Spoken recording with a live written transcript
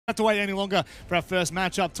Have to wait any longer for our first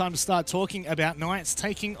matchup. Time to start talking about Knights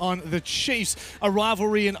taking on the Chiefs, a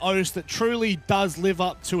rivalry in OS that truly does live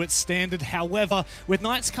up to its standard. However, with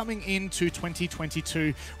Knights coming into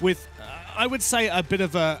 2022 with I would say a bit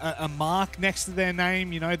of a mark next to their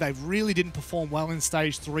name. You know, they really didn't perform well in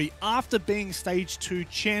Stage 3. After being Stage 2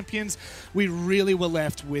 champions, we really were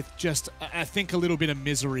left with just, I think, a little bit of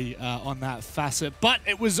misery on that facet. But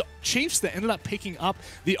it was Chiefs that ended up picking up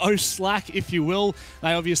the O slack, if you will.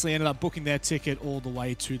 They obviously ended up booking their ticket all the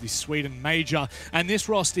way to the Sweden Major. And this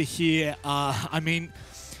roster here, I mean,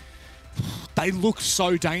 they look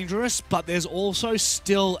so dangerous, but there's also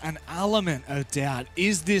still an element of doubt.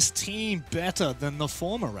 Is this team better than the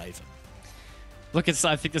former Raven? Look, I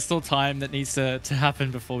think there's still time that needs to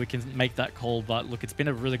happen before we can make that call. But look, it's been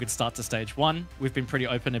a really good start to Stage 1. We've been pretty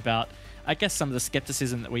open about, I guess, some of the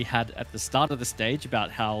skepticism that we had at the start of the stage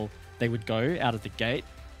about how they would go out of the gate.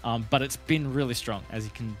 But it's been really strong. As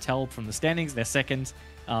you can tell from the standings, they're second.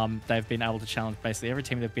 They've been able to challenge basically every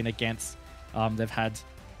team they've been against. They've had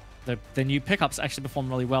the new pickups actually perform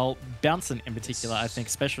really well. Bouncin in particular, I think,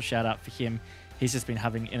 special shout out for him. He's just been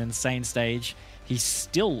having an insane stage. He's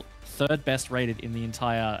still third best rated in the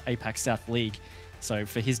entire APAC South League. So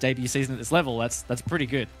for his debut season at this level, that's pretty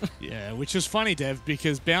good. Yeah, which is funny, Dev,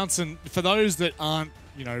 because Bouncin, for those that aren't,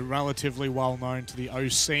 you know, relatively well known to the O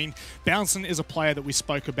scene, Bouncin is a player that we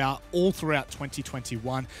spoke about all throughout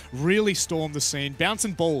 2021. Really stormed the scene.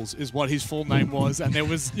 Bouncin Balls is what his full name was, and there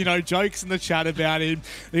was, you know, jokes in the chat about him.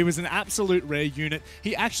 He was an absolute rare unit.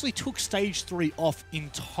 He actually took Stage 3 off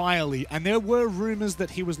entirely, and there were rumors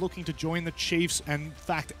that he was looking to join the Chiefs, and in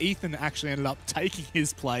fact, Ethan actually ended up taking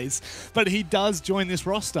his place. But he does join this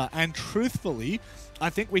roster, and truthfully, I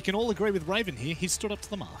think we can all agree with Raven here. He stood up to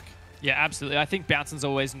the mark. Yeah, absolutely. I think Bouncin's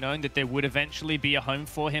always known that there would eventually be a home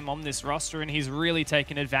for him on this roster, and he's really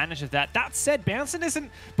taken advantage of that. That said, Bouncin isn't,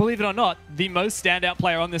 believe it or not, the most standout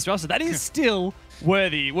player on this roster. That is still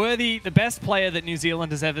Worthy. Worthy, the best player that New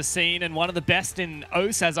Zealand has ever seen, and one of the best in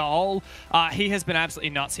OS as a whole. He has been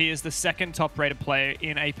absolutely nuts. He is the second top-rated player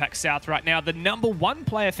in APAC South right now. The #1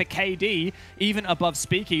 player for KD, even above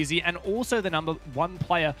Speakeasy, and also the #1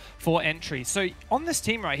 player for entry. So on this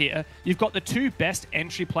team right here, you've got the two best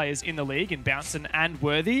entry players in the league in Bouncin and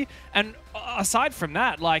Worthy. And aside from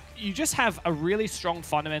that, like, you just have a really strong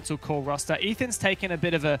fundamental core roster. Ethan's taken a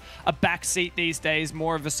bit of a backseat these days,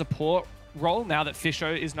 more of a support role now that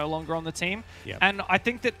Fisho is no longer on the team. Yep. And I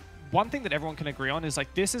think that one thing that everyone can agree on is,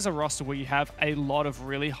 like, this is a roster where you have a lot of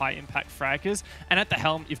really high impact fraggers, and at the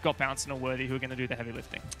helm you've got Bouncin and Worthy who are going to do the heavy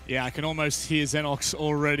lifting. Yeah, I can almost hear Xenox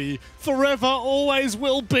already. Forever, always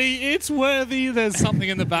will be, it's Worthy. There's something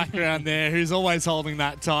in the background there who's always holding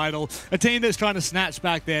that title. A team that's trying to snatch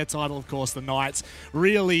back their title, of course, the Knights.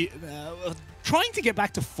 Really trying to get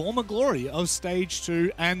back to former glory of Stage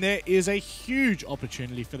 2, and there is a huge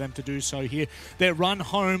opportunity for them to do so here. Their run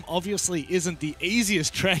home obviously isn't the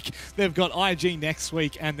easiest trek. They've got IG next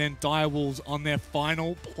week and then Direwolves on their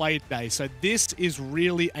final Playday. So this is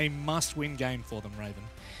really a must-win game for them, Raven.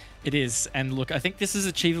 It is, and look, I think this is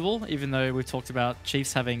achievable, even though we've talked about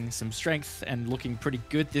Chiefs having some strength and looking pretty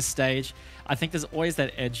good this stage. I think there's always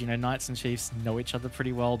that edge. You know, Knights and Chiefs know each other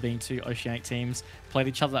pretty well, being two Oceanic teams, played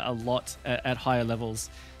each other a lot at higher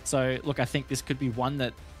levels. So look, I think this could be one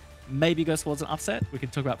that maybe goes towards an upset. We can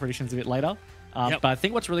talk about predictions a bit later. But I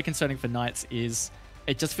think what's really concerning for Knights is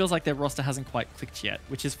it just feels like their roster hasn't quite clicked yet,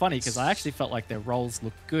 which is funny because I actually felt like their roles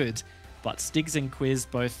look good, but Stigs and Quiz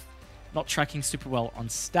both not tracking super well on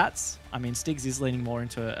stats. I mean, Stigs is leaning more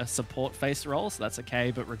into a support face role, so that's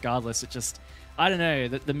okay, but regardless, it just, I don't know,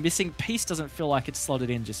 the missing piece doesn't feel like it's slotted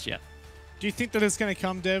in just yet. Do you think that it's going to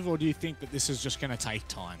come, Dev, or do you think that this is just going to take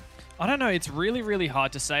time? I don't know. It's really, really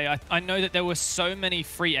hard to say. I know that there were so many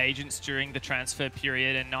free agents during the transfer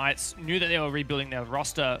period, and Knights knew that they were rebuilding their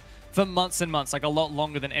roster for months and months, like a lot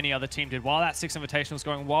longer than any other team did. While that Six Invitational was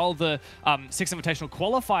going, while the Six Invitational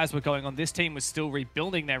qualifiers were going on, this team was still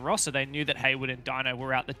rebuilding their roster. They knew that Haywood and Dino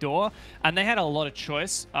were out the door, and they had a lot of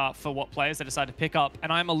choice for what players they decided to pick up.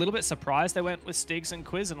 And I'm a little bit surprised they went with Stigs and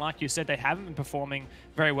Quiz, and like you said, they haven't been performing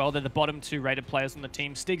very well. They're the bottom 2 rated players on the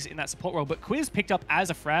team. Stigs in that support role, but Quiz picked up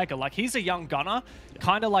as a fragger. Like, he's a young gunner,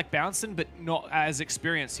 kind of like Bouncin, but not as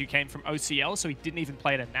experienced. He came from OCL, so he didn't even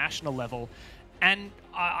play at a national level. And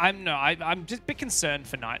I'm just a bit concerned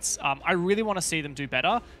for Knights. I really want to see them do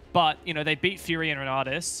better, but, you know, they beat Fury and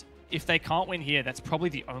Renatus. If they can't win here, that's probably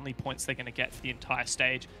the only points they're going to get for the entire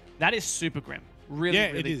stage. That is super grim. Really, yeah,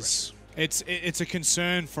 really it is. It's a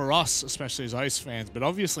concern for us, especially as Ice fans, but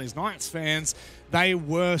obviously as Knights fans, they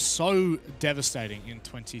were so devastating in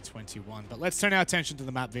 2021. But let's turn our attention to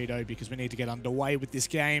the map, Vito, because we need to get underway with this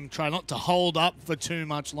game. Try not to hold up for too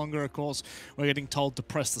much longer, of course. We're getting told to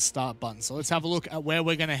press the start button. So let's have a look at where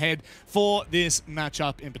we're going to head for this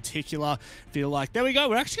matchup in particular. Feel like, there we go.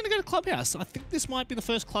 We're actually going to go to Clubhouse. I think this might be the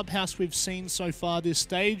first Clubhouse we've seen so far this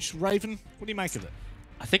stage. Raven, what do you make of it?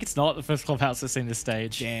 I think it's not the first Clubhouse that's seen this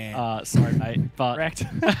stage. Damn. Sorry, mate. But Correct.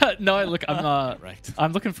 no, look,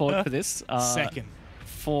 I'm looking forward for this. Second.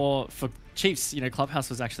 For Chiefs,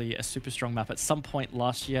 Clubhouse was actually a super strong map at some point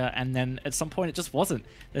last year, and then at some point it just wasn't.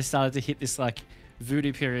 They started to hit this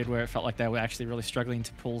voodoo period where it felt like they were actually really struggling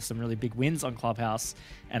to pull some really big wins on Clubhouse.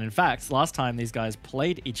 And in fact, last time these guys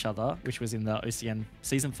played each other, which was in the OCN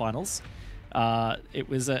season finals, it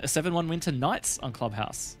was a 7-1 win to Knights on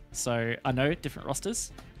Clubhouse. So I know different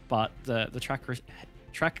rosters, but the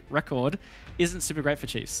track record isn't super great for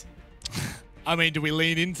Chiefs. I mean, do we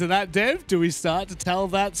lean into that, Dev? Do we start to tell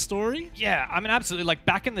that story? Yeah, I mean, absolutely.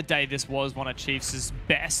 Back in the day, this was one of Chiefs'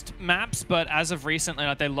 best maps, but as of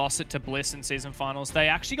recently, they lost it to Bliss in season finals. They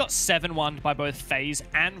actually got 7-1 by both FaZe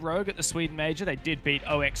and Rogue at the Sweden Major. They did beat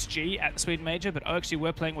OXG at the Sweden Major, but OXG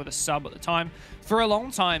were playing with a sub at the time. For a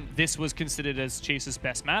long time, this was considered as Chiefs'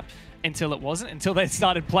 best map. Until it wasn't, until they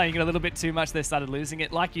started playing it a little bit too much, they started losing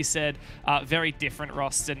it. Like you said, very different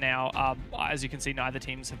roster now. As you can see, neither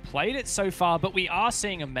teams have played it so far, but we are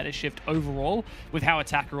seeing a meta shift overall with how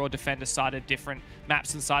attacker or defender sided different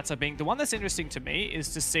maps and sites are being. The one that's interesting to me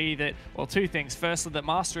is to see that, well, two things. Firstly, that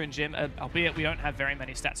Master and Jim, albeit we don't have very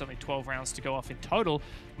many stats, only 12 rounds to go off in total,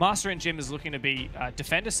 Master and Jim is looking to be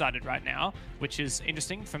defender-sided right now, which is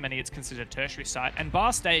interesting. For many, it's considered a tertiary site. And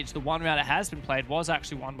Bar Stage, the one round it has been played, was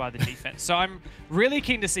actually won by the defense. So I'm really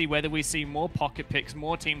keen to see whether we see more pocket picks,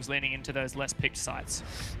 more teams leaning into those less picked sites.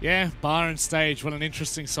 Yeah, Bar and Stage, what an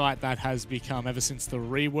interesting site that has become ever since the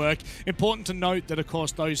rework. Important to note that, of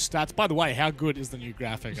course, those stats... By the way, how good is the new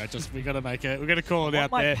graphic? We got to make it... We're going to call it out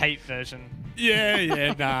there. My paint version.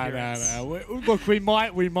 Yeah, no. Look, we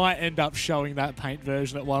might end up showing that paint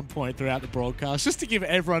version at one point throughout the broadcast, just to give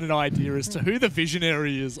everyone an idea as to who the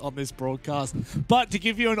visionary is on this broadcast. But to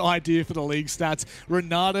give you an idea for the league stats,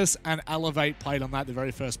 Renatus and Elevate played on that the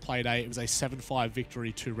very first Playday. It was a 7-5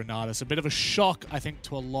 victory to Renatus. A bit of a shock, I think,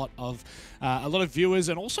 to a lot of viewers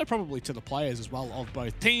and also probably to the players as well of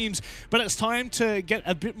both teams. But it's time to get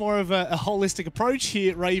a bit more of a holistic approach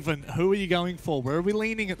here. Raven, who are you going for? Where are we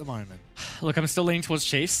leaning at the moment? Look, I'm still leaning towards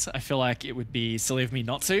Chiefs. I feel like it would be silly of me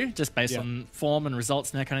not to, just based on form and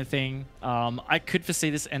results and that kind of thing. I could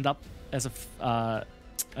foresee this end up as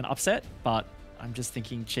an upset, but I'm just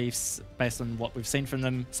thinking Chiefs, based on what we've seen from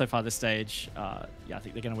them so far this stage. I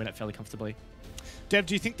think they're going to win it fairly comfortably. Dev,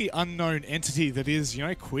 do you think the unknown entity that is,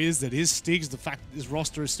 Quiz, that is Stigs, the fact that this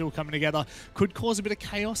roster is still coming together, could cause a bit of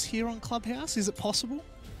chaos here on Clubhouse? Is it possible?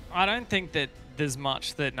 I don't think that there's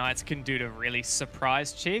much that Knights can do to really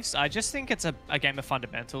surprise Chiefs. I just think it's a game of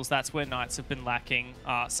fundamentals. That's where Knights have been lacking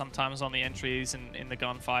sometimes on the entries and in the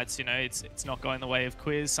gunfights. It's not going the way of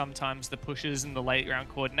Quiz. Sometimes the pushes and the late round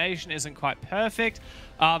coordination isn't quite perfect.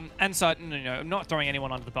 And so, I'm not throwing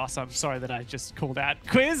anyone under the bus. I'm sorry that I just called out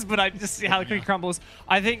Quiz, but I just see how the cookie crumbles.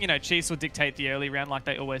 I think, Chiefs will dictate the early round like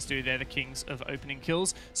they always do. They're the kings of opening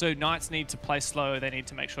kills. So Knights need to play slow. They need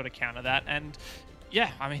to make sure to counter that. And yeah,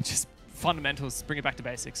 just fundamentals, bring it back to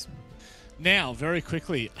basics. Now, very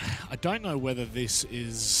quickly, I don't know whether these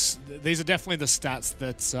are definitely the stats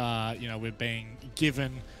that, we're being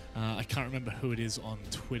given. I can't remember who it is on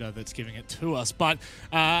Twitter that's giving it to us, but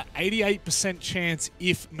 88% chance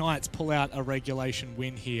if Knights pull out a regulation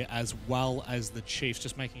win here, as well as the Chiefs,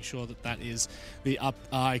 just making sure that is the up...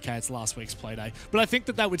 okay, it's last week's Playday. But I think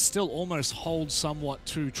that would still almost hold somewhat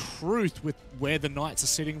to truth with where the Knights are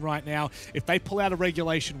sitting right now. If they pull out a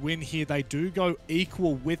regulation win here, they do go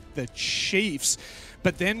equal with the Chiefs.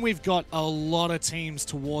 But then we've got a lot of teams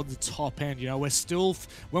toward the top end. We're still,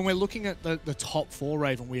 when we're looking at the top four,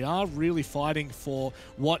 Raven, we are really fighting for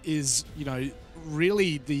what is,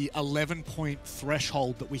 really the 11-point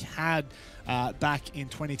threshold that we had back in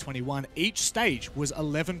 2021. Each stage was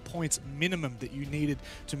 11 points minimum that you needed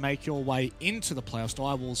to make your way into the playoffs.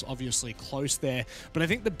 Direwall's obviously close there. But I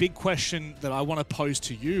think the big question that I want to pose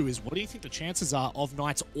to you is, what do you think the chances are of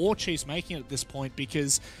Knights or Chiefs making it at this point?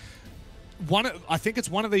 Because I think it's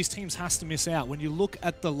one of these teams has to miss out. When you look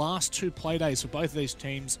at the last two Playdays for both of these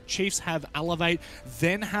teams, Chiefs have Elevate,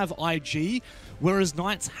 then have IG, whereas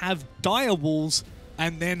Knights have Direwolves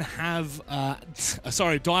and then have,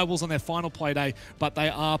 Direwolves on their final play day, but they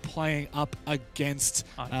are playing up against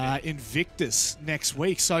Invictus next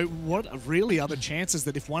week. So what really are the chances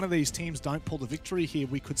that if one of these teams don't pull the victory here,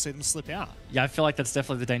 we could see them slip out? Yeah, I feel like that's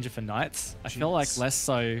definitely the danger for Knights. I feel like less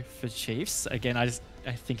so for Chiefs. Again, I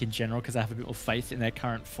think in general, because I have a bit more faith in their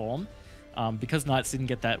current form. Because Knights didn't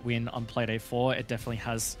get that win on Playday 4, it definitely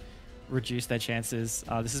has reduced their chances.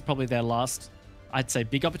 This is probably their last, I'd say,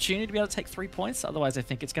 big opportunity to be able to take 3 points. Otherwise, I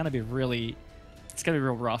think it's going to be real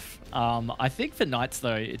rough. I think for Knights,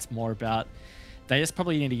 though, it's more about they just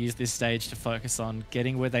probably need to use this stage to focus on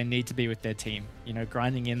getting where they need to be with their team. You know,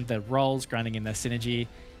 grinding in their roles, grinding in their synergy,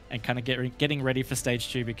 and kind of getting ready for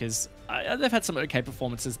stage 2, because they've had some okay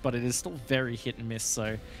performances, but it is still very hit and miss.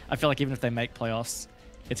 So I feel like even if they make playoffs,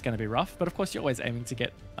 it's going to be rough. But of course, you're always aiming to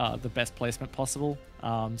get the best placement possible.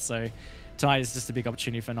 So tonight is just a big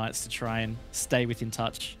opportunity for Knights to try and stay within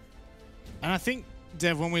touch. And I think,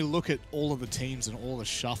 Dev, when we look at all of the teams and all the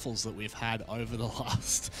shuffles that we've had over the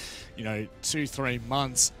last, 2-3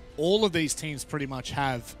 months, all of these teams pretty much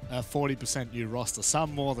have a 40% new roster,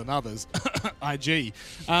 some more than others. IG.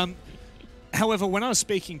 However, when I was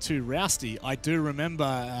speaking to Rousty, I do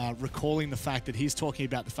remember recalling the fact that he's talking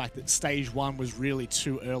about the fact that stage 1 was really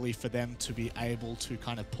too early for them to be able to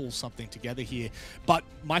kind of pull something together here. But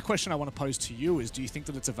my question I want to pose to you is, do you think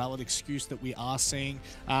that it's a valid excuse that we are seeing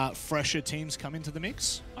fresher teams come into the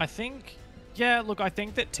mix? I think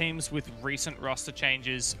that teams with recent roster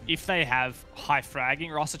changes, if they have high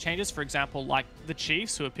fragging roster changes, for example, like the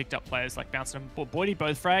Chiefs, who have picked up players like Bouncer and Boydie,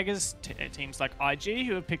 both fraggers, teams like IG,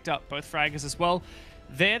 who have picked up both fraggers as well,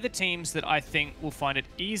 they're the teams that I think will find it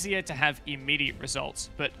easier to have immediate results,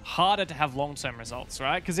 but harder to have long-term results,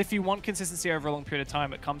 right? Because if you want consistency over a long period of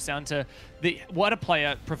time, it comes down to what a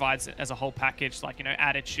player provides as a whole package, like,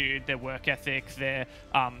 attitude, their work ethic, their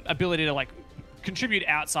ability to, contribute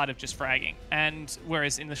outside of just fragging. And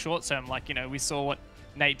whereas in the short term, we saw what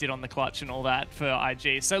Nate did on the clutch and all that for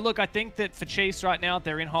IG. So look, I think that for Chiefs right now,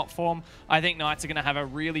 they're in hot form. I think Knights are going to have a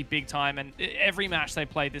really big time, and every match they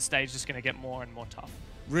play this stage is going to get more and more tough.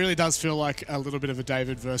 Really does feel like a little bit of a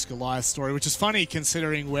David versus Goliath story, which is funny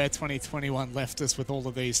considering where 2021 left us with all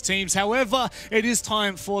of these teams. However, it is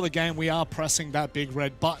time for the game. We are pressing that big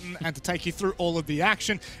red button, and to take you through all of the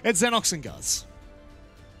action, it's Xenox and Guz.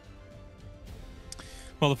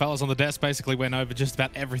 Well, the fellas on the desk basically went over just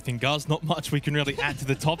about everything, Guz. Not much we can really add to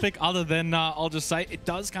the topic other than I'll just say it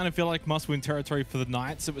does kind of feel like must-win territory for the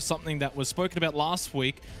Knights. It was something that was spoken about last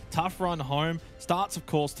week. Tough run home. Starts, of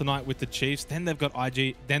course, tonight with the Chiefs. Then they've got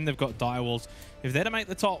IG. Then they've got Direwolves. If they're to make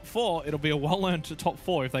the top 4, it'll be a well-earned top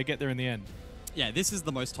 4 if they get there in the end. Yeah, this is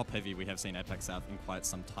the most top-heavy we have seen APAC South in quite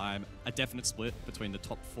some time. A definite split between the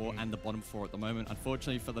top 4 and the bottom 4 at the moment.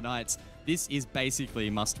 Unfortunately for the Knights, this is basically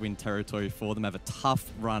must-win territory for them. Have a tough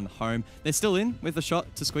run home. They're still in with a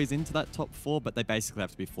shot to squeeze into that top 4, but they basically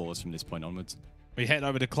have to be flawless from this point onwards. We head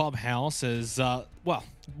over to Clubhouse as,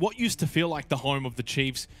 what used to feel like the home of the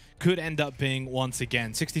Chiefs could end up being once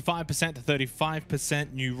again. 65% to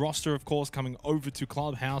 35%. New roster, of course, coming over to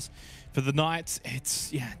Clubhouse. For the Knights,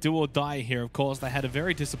 it's, do or die here, of course. They had a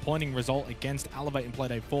very disappointing result against Elevate in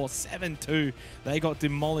Playday 4, 7-2. They got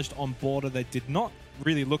demolished on border. They did not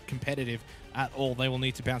really look competitive at all. They will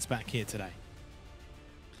need to bounce back here today.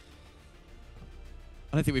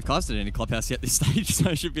 I don't think we've casted any Clubhouse yet this stage, so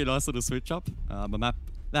it should be a nice little switch up. A map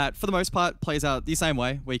that, for the most part, plays out the same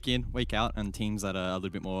way, week in, week out, and teams that are a little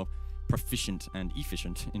bit more proficient and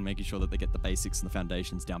efficient in making sure that they get the basics and the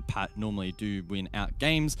foundations down pat normally do win out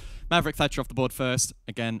games. Maverick Thatcher off the board first.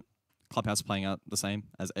 Again, Clubhouse playing out the same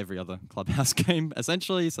as every other Clubhouse game,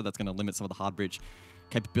 essentially, so that's going to limit some of the hard bridge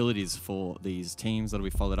capabilities for these teams. That'll be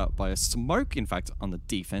followed up by a smoke, in fact, on the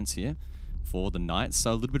defense here for the Knights.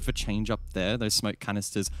 So a little bit of a change up there. Those smoke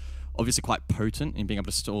canisters obviously quite potent in being able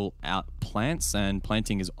to stall out plants, and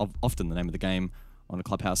planting is often the name of the game on a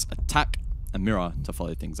Clubhouse attack. A mirror to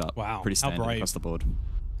follow things up. Wow, pretty standard across the board.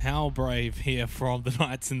 How brave here from the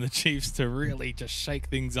Knights and the Chiefs to really just shake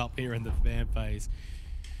things up here in the fan phase.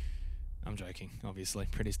 I'm joking, obviously.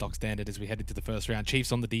 Pretty stock standard as we head into the first round.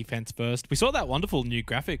 Chiefs on the defense first. We saw that wonderful new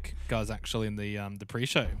graphic, guys, actually in the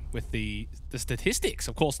pre-show with the statistics.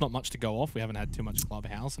 Of course, not much to go off. We haven't had too much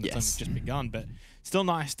Clubhouse, and it's only just begun, but still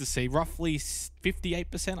nice to see. Roughly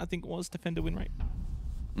 58%, I think it was, defender win rate.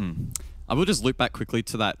 I will just loop back quickly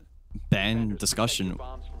to that ban discussion.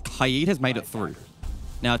 Kaid has made it through.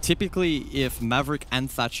 Now, typically, if Maverick and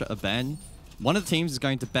Thatcher are banned, one of the teams is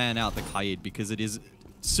going to ban out the Kaid because it is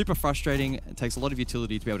super frustrating. It takes a lot of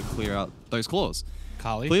utility to be able to clear out those claws.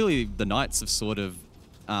 Carly. Clearly, the Knights have sort of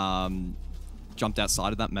jumped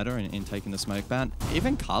outside of that meta in taking the smoke ban.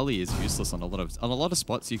 Even Kali is useless on a lot of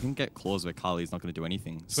spots. You can get claws where Kali is not going to do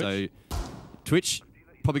anything. So Twitch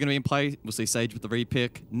probably going to be in play. We'll see Sage with the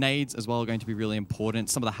repick. Nades as well are going to be really important.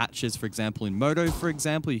 Some of the hatches, for example, in Moto, for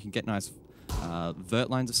example, you can get nice vert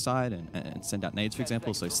lines of sight and send out nades, for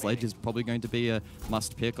example. So Sledge is probably going to be a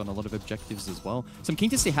must pick on a lot of objectives as well. So I'm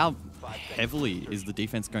keen to see how heavily is the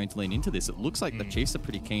defense going to lean into this. It looks like the Chiefs are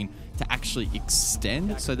pretty keen to actually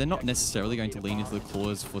extend, so they're not necessarily going to lean into the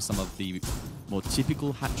claws for some of the more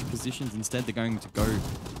typical hatch positions. Instead, they're going to go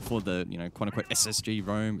for the, you know, quote-unquote SSG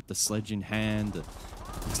roam with the Sledge in hand, the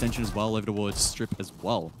extension as well over towards Strip as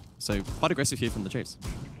well. So quite aggressive here from the Chiefs.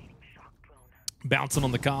 Bouncing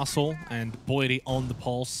on the castle and Boydie on the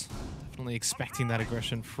pulse. Definitely expecting that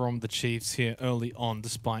aggression from the Chiefs here early on,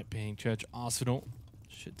 despite being Church Arsenal.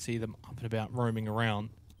 Should see them up and about roaming around.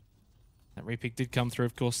 That repick did come through,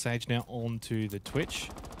 of course. Sage now on to the Twitch.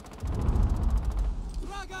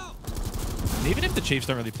 And even if the Chiefs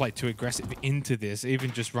don't really play too aggressive into this,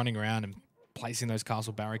 even just running around and placing those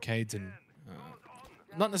castle barricades and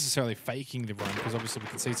not necessarily faking the run, because obviously we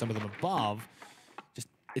can see some of them above, just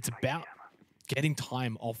it's about getting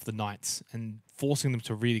time off the Knights and forcing them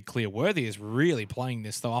to really clear. Worthy is really playing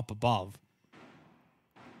this though up above.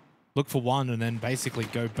 Look for one and then basically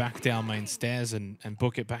go back down main stairs and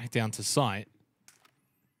book it back down to site.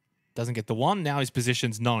 Doesn't get the one. Now his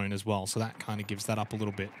position's known as well, so that kind of gives that up a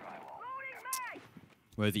little bit.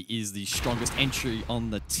 Worthy is the strongest entry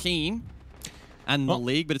on the team and the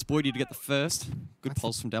league, but it's Boydie to get the first. Good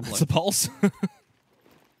pulse from down below. That's a pulse.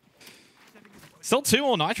 Still 2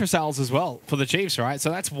 more Nitro cells as well for the Chiefs, right? So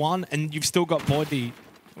that's 1, and you've still got Boydie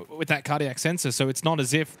with that cardiac sensor, so it's not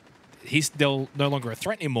as if he's still no longer a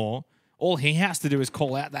threat anymore. All he has to do is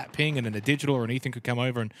call out that ping, and then a Digital or an Ethan could come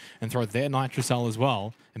over and throw their Nitro cell as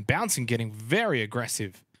well. And Bouncing getting very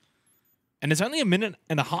aggressive. And there's only a minute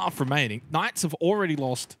and a half remaining. Knights have already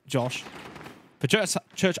lost Josh. For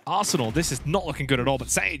Church Arsenal, this is not looking good at all, but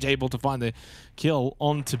Sage able to find the kill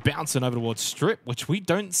onto Bouncing over towards Strip, which we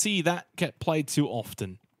don't see that get played too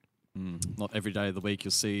often. Not every day of the week you'll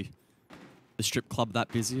see the Strip club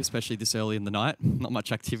that busy, especially this early in the night. Not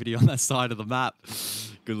much activity on that side of the map.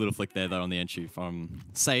 Good little flick there, though, on the entry from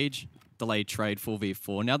Sage. Delayed trade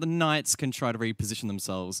 4v4. Now the Knights can try to reposition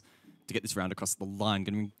themselves to get this round across the line.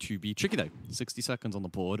 Going to be tricky, though. 60 seconds on the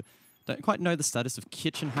board. Don't quite know the status of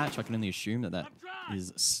Kitchen Hatch. I can only assume that that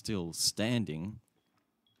is still standing.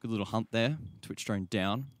 Good little hunt there. Twitch drone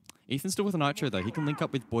down. Ethan's still with a Nitro, though. He can link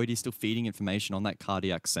up with Boydie, still feeding information on that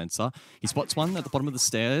cardiac sensor. He spots one at the bottom of the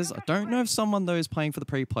stairs. I don't know if someone, though, is playing for the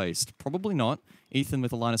pre-placed. Probably not. Ethan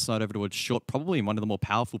with a line of sight over towards short, probably in one of the more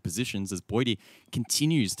powerful positions as Boydie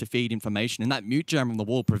continues to feed information. And that mute jam on the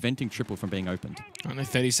wall preventing triple from being opened. Only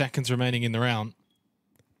 30 seconds remaining in the round.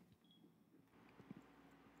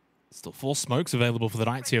 Still 4 smokes available for the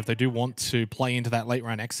Knights here if they do want to play into that late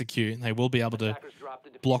round execute. They will be able to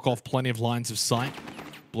block off plenty of lines of sight.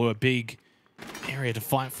 Blew a big area to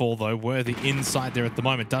fight for, though. Worthy inside there at the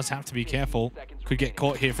moment. Does have to be careful. Could get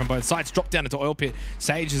caught here from both sides. Drop down into Oil Pit.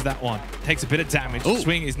 Sage is that one. Takes a bit of damage. Ooh.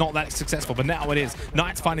 Swing is not that successful, but now it is.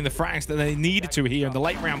 Knights finding the frags that they needed to here in the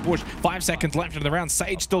late round push. 5 seconds left in the round.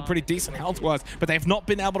 Sage still pretty decent health-wise, but they've not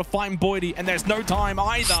been able to find Boydie, and there's no time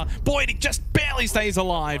either. Boydie just barely stays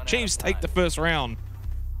alive. Chiefs take the first round.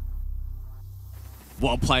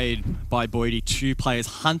 Well played by Boydie. 2 players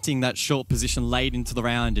hunting that short position late into the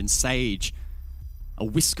round, and Sage a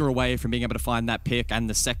whisker away from being able to find that pick, and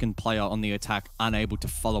the second player on the attack unable to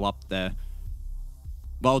follow up there.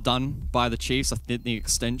 Well done by the Chiefs. I think the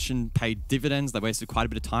extension paid dividends. They wasted quite a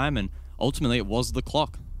bit of time, and ultimately it was the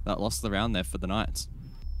clock that lost the round there for the Knights.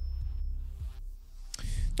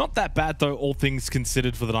 Not that bad, though, all things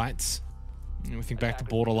considered for the Knights. We think back to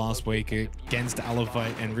Border last week against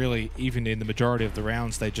Elevate, and really, even in the majority of the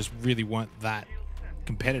rounds, they just really weren't that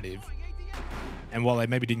competitive. And while they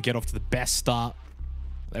maybe didn't get off to the best start,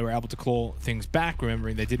 they were able to claw things back,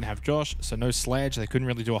 remembering they didn't have Josh, so no Sledge. They couldn't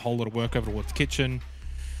really do a whole lot of work over towards Kitchen.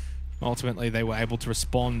 Ultimately, they were able to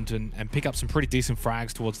respond and pick up some pretty decent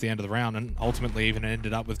frags towards the end of the round, and ultimately even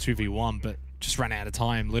ended up with 2v1, but just ran out of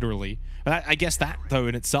time, literally. But I guess that, though,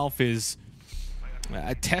 in itself is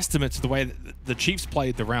a testament to the way that the Chiefs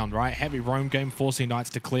played the round, right? Heavy roam game, forcing Knights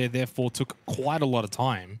to clear, therefore took quite a lot of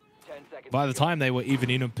time. By the time they were even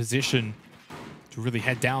in a position to really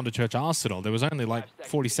head down to Church Arsenal, there was only like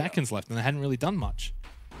 40 seconds left, and they hadn't really done much.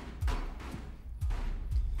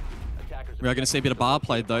 We are going to see a bit of bar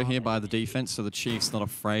played, though, here by the defense, so the Chiefs not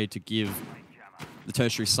afraid to give the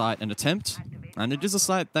tertiary site an attempt. And it is a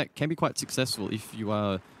site that can be quite successful if you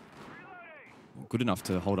are good enough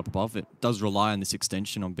to hold up above. It does rely on this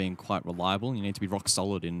extension on being quite reliable. You need to be rock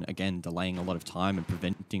solid in, again, delaying a lot of time and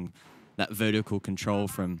preventing that vertical control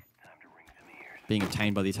from being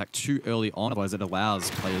obtained by the attack too early on. Otherwise, it allows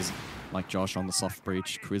players like Josh on the soft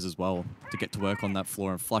breach quiz as well to get to work on that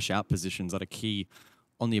floor and flush out positions that are key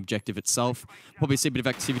on the objective itself. Probably see a bit of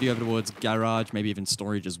activity over towards garage, maybe even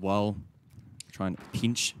storage as well. Try and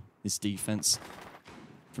pinch this defense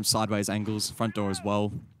from sideways angles, front door as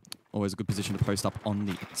well. Always a good position to post up on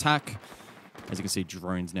the attack. As you can see,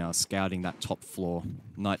 drones now scouting that top floor.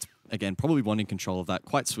 Knights, again, probably wanting control of that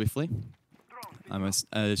quite swiftly. I'm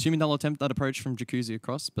assuming they'll attempt that approach from Jacuzzi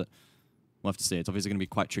across, but we'll have to see. It's obviously going to be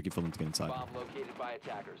quite tricky for them to get inside. Bomb located by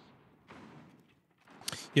attackers.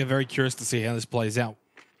 Yeah, very curious to see how this plays out.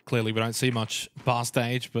 Clearly, we don't see much bar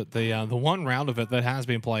stage, but the one round of it that has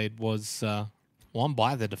been played was won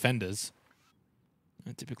by the defenders.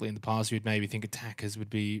 And typically in the past, you'd maybe think attackers would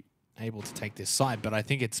be able to take this side, but I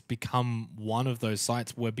think it's become one of those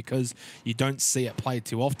sites where, because you don't see it played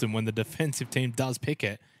too often, when the defensive team does pick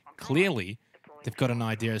it, clearly they've got an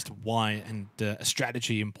idea as to why and a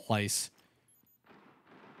strategy in place.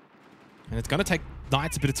 And it's going to take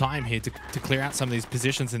Knights a bit of time here to clear out some of these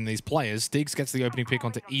positions and these players. Stiggs gets the opening pick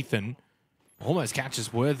onto Ethan. Almost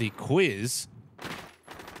catches Worthy quiz.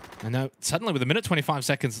 And now suddenly with 1:25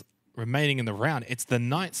 seconds remaining in the round, it's the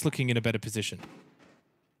Knights looking in a better position.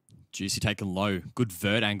 Juicy taken low. Good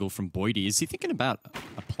vert angle from Boydie. Is he thinking about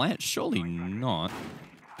a plant? Surely not.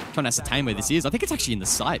 Trying to ascertain where this is. I think it's actually in the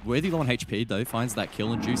site. Worthy low on HP, though, finds that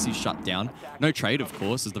kill, and Juicy's shut down. No trade, of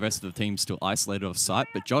course, as the rest of the team's still isolated off site,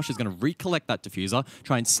 but Josh is going to recollect that diffuser,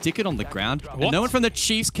 try and stick it on the ground. What? And no one from the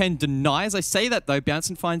Chiefs can deny. As I say that, though,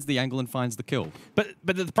 Bounson finds the angle and finds the kill. But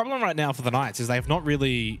the problem right now for the Knights is they've not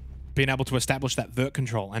really been able to establish that vert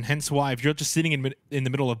control, and hence why if you're just sitting in the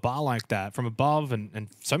middle of bar like that from above and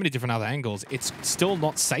so many different other angles, it's still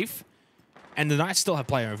not safe. And the Knights still have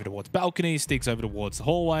player over towards balcony, Stiggs over towards the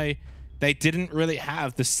hallway. They didn't really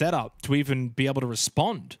have the setup to even be able to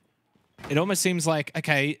respond. It almost seems like,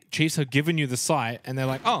 okay, Chiefs have given you the site, and they're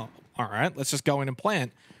like, oh, all right, let's just go in and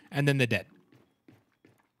plant, and then they're dead.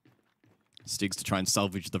 Stiggs to try and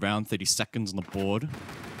salvage the round, 30 seconds on the board.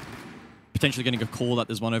 Potentially getting a call that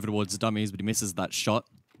there's one over towards dummies, but he misses that shot.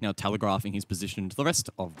 Now telegraphing his position to the rest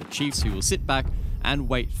of the Chiefs, who will sit back and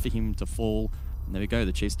wait for him to fall. And there we go,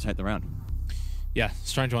 the Chiefs to take the round. Yeah,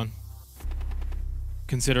 strange one.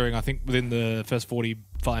 Considering, I think within the first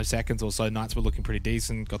 45 seconds or so, Knights were looking pretty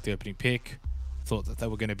decent, got the opening pick. Thought that they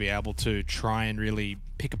were going to be able to try and really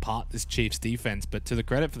pick apart this Chiefs defense. But to the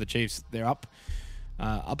credit for the Chiefs, they're up.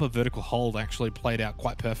 Upper vertical hold actually played out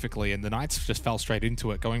quite perfectly, and the Knights just fell straight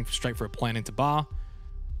into it, going straight for a plant into bar.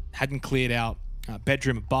 Hadn't cleared out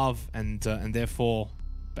bedroom above, and therefore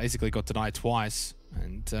basically got denied twice.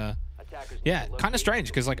 And yeah, kind of strange,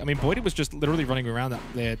 because, like, I mean, Boydie was just literally running around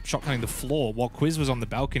there shotgunning the floor while Quiz was on the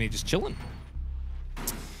balcony just chilling.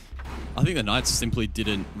 I think the Knights simply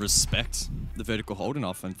didn't respect the vertical hold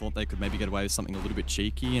enough and thought they could maybe get away with something a little bit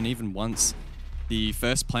cheeky. And even once the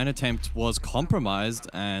first plant attempt was compromised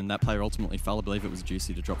and that player ultimately fell, I believe it was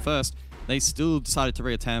Juicy to drop first, they still decided to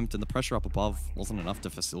reattempt, and the pressure up above wasn't enough to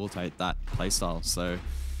facilitate that playstyle. So,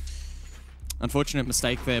 unfortunate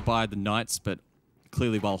mistake there by the Knights, but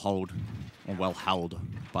clearly well held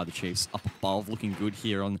by the Chiefs. Up above, looking good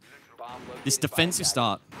here on this defensive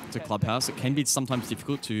start to Clubhouse. It can be sometimes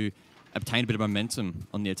difficult to obtain a bit of momentum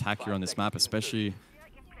on the attack here on this map, especially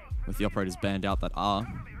with the operators banned out that are.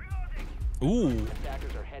 Ooh.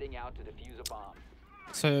 Attackers are heading out to defuse a bomb.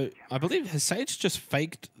 So I believe Sage just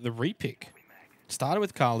faked the repick. Started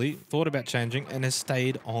with Carly, thought about changing, and has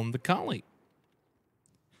stayed on the Carly.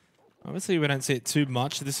 Obviously, we don't see it too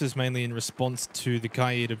much. This is mainly in response to the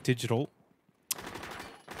Kaid of Digital.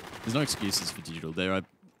 There's no excuses for Digital. There are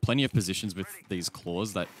plenty of positions with these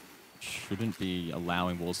claws that shouldn't be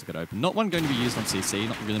allowing walls to get open. Not one going to be used on CC,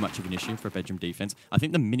 not really much of an issue for a bedroom defense. I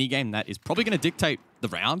think the minigame that is probably going to dictate the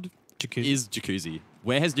round is Jacuzzi.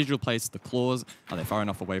 Where has Digital placed the claws? Are they far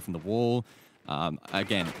enough away from the wall?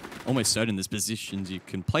 Again, almost certain there's positions you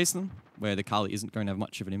can place them where the Kali isn't going to have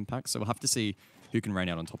much of an impact. So we'll have to see who can rain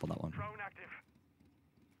out on top on that one.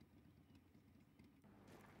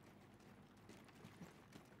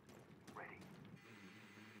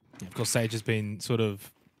 Yeah, of course, Sage has been sort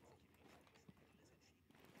of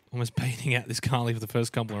almost baiting out this Carly for the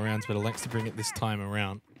first couple of rounds, but elects to bring it this time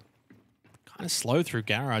around. Kind of slow through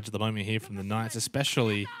garage at the moment here from the Knights,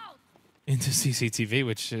 especially into CCTV,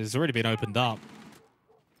 which has already been opened up.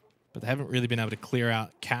 But they haven't really been able to clear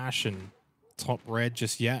out cash and top red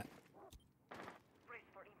just yet.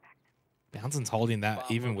 Bounson's holding that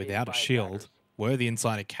even without a shield. Worthy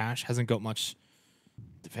inside of cash, hasn't got much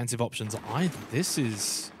defensive options either. This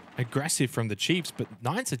is aggressive from the Chiefs, but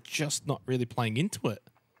Knights are just not really playing into it.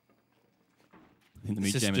 I think the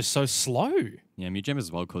This is mid-gem just so slow. Yeah, mid-gem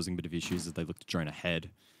as well causing a bit of issues as they look to drone ahead.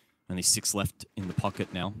 Only 6 left in the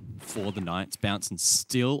pocket now for the Knights. Bouncing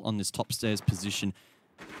still on this top stairs position.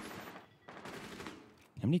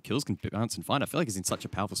 How many kills can Bouncing find? I feel like he's in such a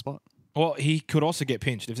powerful spot. Well, he could also get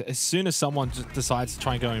pinched. As soon as someone just decides to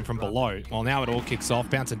try and go in from below, well, now it all kicks off.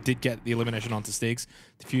 Bouncing did get the elimination onto Stigs.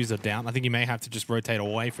 Diffuser down. I think he may have to just rotate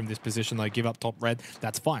away from this position, though. Give up top red.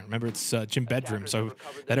 That's fine. Remember, it's Gym Bedroom, so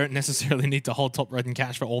they don't necessarily need to hold top red and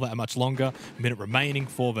cash for all that much longer. Minute remaining,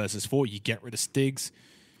 4 versus 4. You get rid of Stigs.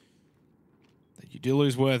 You do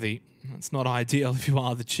lose Worthy. That's not ideal if you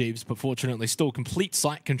are the Chiefs, but fortunately still complete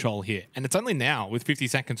site control here. And it's only now, with 50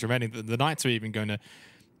 seconds remaining, that the Knights are even going to,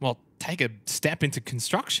 well, take a step into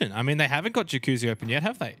construction. I mean, they haven't got Jacuzzi open yet,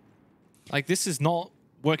 have they? Like, this is not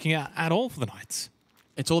working out at all for the Knights.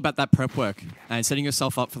 It's all about that prep work and setting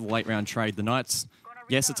yourself up for the late round trade. The Knights,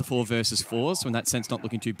 yes, it's a 4 versus 4, so in that sense, not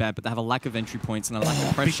looking too bad, but they have a lack of entry points and a lack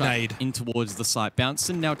of pressure in towards the site.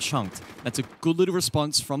 Bouncing now chunked. That's a good little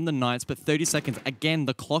response from the Knights, but 30 seconds. Again,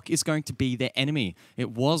 the clock is going to be their enemy.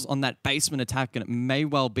 It was on that basement attack, and it may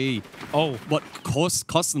well be what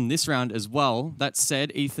cost them this round as well. That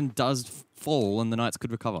said, Ethan does fall, and the Knights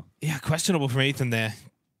could recover. Yeah, questionable from Ethan there.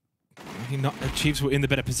 The Chiefs were in the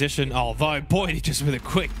better position, although Boyd just with a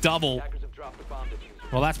quick double.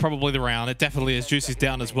 Well, that's probably the round. It definitely is. Juicy's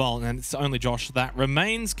down as well, and it's only Josh that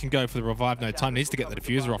remains. Can go for the revive. No time. Needs to get the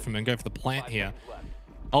diffuser off him and go for the plant here.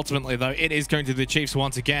 Ultimately, though, it is going to the Chiefs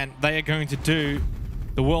once again. They are going to do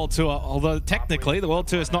the World Tour, although technically the World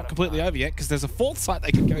Tour is not completely over yet because there's a 4th site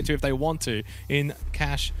they can go to if they want to in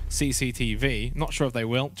Cash CCTV. Not sure if they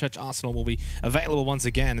will. Church Arsenal will be available once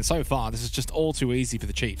again, and so far, this is just all too easy for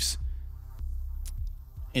the Chiefs.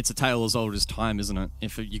 It's a tale as old as time, isn't it?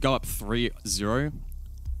 If you go up 3-0,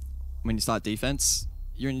 when you start defense,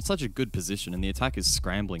 you're in such a good position and the attack is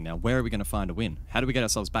scrambling now. Where are we going to find a win? How do we get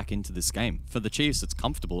ourselves back into this game? For the Chiefs, it's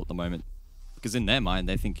comfortable at the moment because in their mind,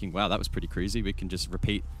 they're thinking, wow, that was pretty crazy. We can just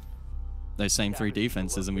repeat those same 3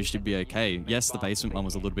 defenses and we should be okay. Yes, the basement one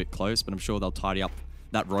was a little bit close, but I'm sure they'll tidy up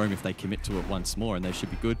that roam if they commit to it once more and they should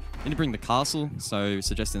be good. Then to bring the castle, so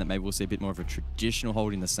suggesting that maybe we'll see a bit more of a traditional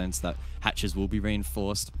hold in the sense that hatches will be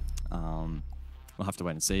reinforced. We'll have to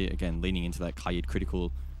wait and see. Again, leaning into that Kaid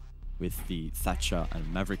critical with the Thatcher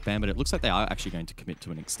and Maverick ban, but it looks like they are actually going to commit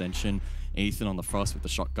to an extension. Ethan on the Frost with the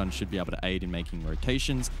shotgun should be able to aid in making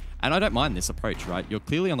rotations. And I don't mind this approach, right? You're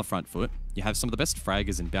clearly on the front foot. You have some of the best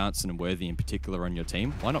fraggers in Bouncing and Worthy in particular on your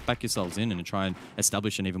team. Why not back yourselves in and try and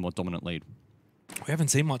establish an even more dominant lead? We haven't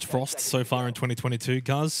seen much Frost so far in 2022,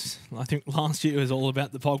 Guz. I think last year was all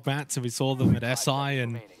about the Pog Mats, and we saw them at SI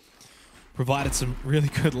and provided some really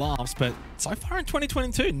good laughs. But so far in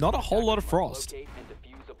 2022, not a whole lot of Frost.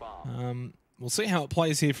 We'll see how it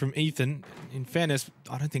plays here from Ethan. In fairness,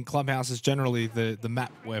 I don't think Clubhouse is generally the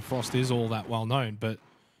map where Frost is all that well known, but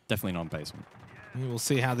definitely not basement. We'll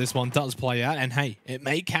see how this one does play out. And hey, it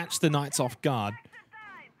may catch the Knights off guard.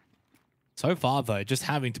 So far, though, just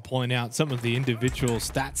having to point out some of the individual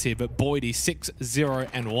stats here, but Boydie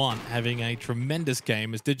 6-0-1, having a tremendous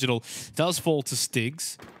game as Digital does fall to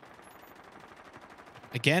Stigs.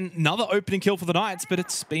 Again, another opening kill for the Knights, but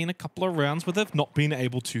it's been a couple of rounds where they've not been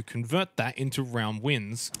able to convert that into round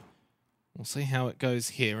wins. We'll see how it goes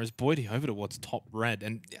here as Boydie over towards top red.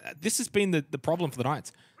 And this has been the problem for the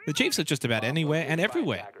Knights. The Chiefs are just about anywhere and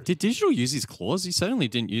everywhere. Did Digital use his claws? He certainly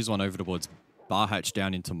didn't use one over towards Bar Hatch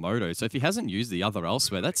down into Moto. So if he hasn't used the other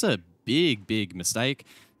elsewhere, that's a big, big mistake.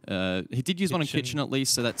 He did use one in Kitchen at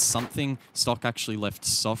least, so that's something. Stock actually left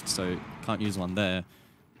soft, so can't use one there.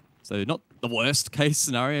 So not the worst case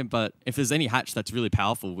scenario, but if there's any hatch that's really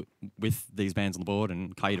powerful with these bans on the board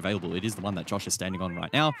and Kaid available, it is the one that Josh is standing on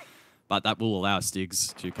right now. But that will allow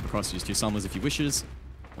Stigs to come across, use 2 summers if he wishes,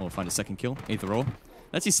 or find a second kill, either or.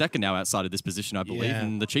 That's his second now outside of this position, I believe,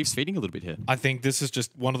 and the Chiefs feeding a little bit here. I think this is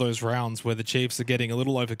just one of those rounds where the Chiefs are getting a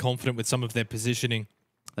little overconfident with some of their positioning.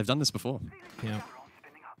 They've done this before. Yeah.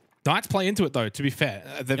 Knights play into it, though, to be fair.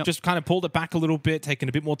 They've just kind of pulled it back a little bit, taken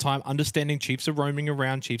a bit more time, understanding Chiefs are roaming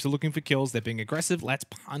around, Chiefs are looking for kills, they're being aggressive, let's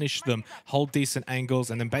punish them, hold decent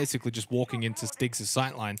angles, and then basically just walking into Stiggs'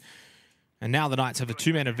 sightline. And now the Knights have a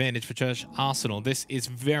 2-man advantage for Church Arsenal. This is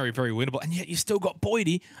very, very winnable, and yet you've still got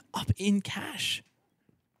Boydie up in cash.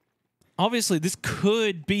 Obviously, this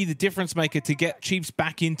could be the difference maker to get Chiefs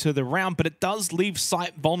back into the round, but it does leave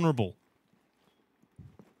Sight vulnerable.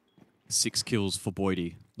 6 kills for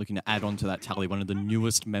Boydie, looking to add on to that tally, one of the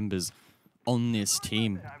newest members on this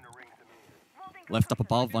team. Left up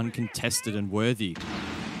above, uncontested and Worthy.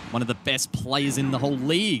 one of the best players in the whole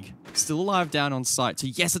league, still alive down on site. So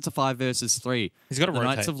yes, it's a 5 versus 3. He's got to rotate.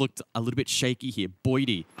 The Knights have looked a little bit shaky here.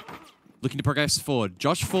 Boydie looking to progress forward.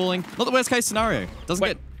 Josh falling. Not the worst case scenario. Doesn't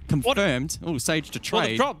get confirmed. Oh, Sage to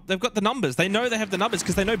trade. Well, they've got the numbers. They know they have the numbers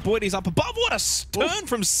because they know Boydie's up above. What a turn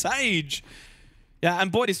from Sage. Yeah,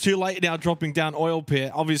 and Boydie's too late now, dropping down oil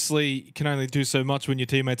pit. Obviously, you can only do so much when your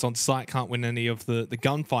teammates on site can't win any of the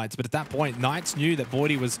gunfights. But at that point, Knights knew that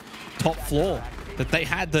Boydie was top floor. That they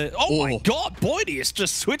had the... Oh my God, Boydie is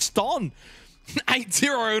just switched on.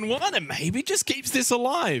 8-0 and 1, and maybe just keeps this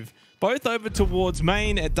alive. Both over towards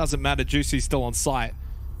main. It doesn't matter. Juicy's still on site.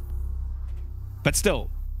 But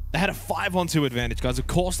still, they had a 5-on-2 advantage, guys. Of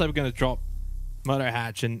course, they were going to drop Moto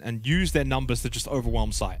Hatch and use their numbers to just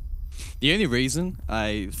overwhelm site. The only reason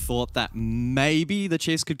I thought that maybe the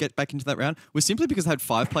Chiefs could get back into that round was simply because they had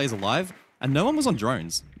 5 players alive and no one was on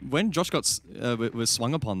drones. When Josh was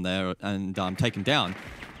swung upon there and taken down,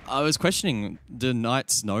 I was questioning, do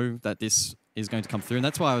Knights know that this is going to come through? And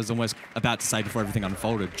that's why I was almost about to say before everything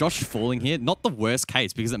unfolded, Josh falling here, not the worst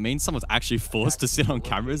case, because it means someone's actually forced to sit on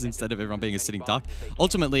cameras instead of everyone being a sitting duck.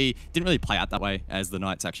 Ultimately, didn't really play out that way, as the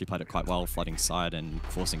Knights actually played it quite well, flooding side and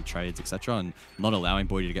forcing trades, etc., and not allowing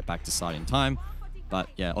Boydie to get back to side in time. But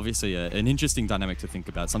yeah, obviously an interesting dynamic to think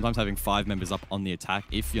about. Sometimes having 5 members up on the attack,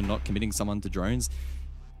 if you're not committing someone to drones,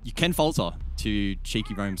 you can falter to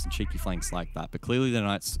cheeky roams and cheeky flanks like that. But clearly the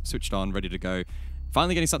Knights switched on, ready to go.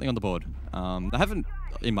 Finally getting something on the board. They haven't,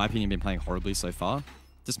 in my opinion, been playing horribly so far.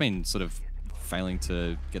 Just been sort of failing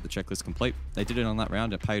to get the checklist complete. They did it on that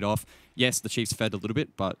round. It paid off. Yes, the Chiefs fed a little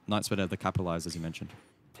bit, but Knights were able to capitalize, as you mentioned.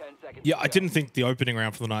 Yeah, I didn't think the opening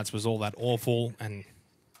round for the Knights was all that awful, and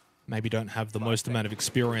maybe don't have the most amount of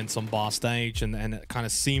experience on bar stage, and it kind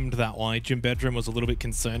of seemed that way. Jim Bedroom was a little bit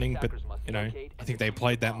concerning, but, you know, I think they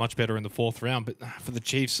played that much better in the 4th round. But for the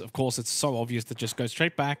Chiefs, of course, it's so obvious to just go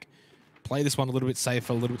straight back, play this one a little bit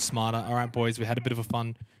safer, a little bit smarter. All right, boys, we had a bit of a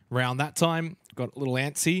fun round that time. Got a little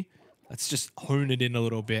antsy. Let's just hone it in a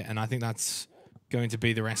little bit, and I think that's going to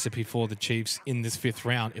be the recipe for the Chiefs in this 5th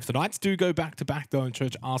round. If the Knights do go back-to-back, though, in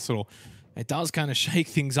Church Arsenal, it does kind of shake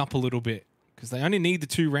things up a little bit, because they only need the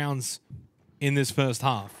 2 rounds in this first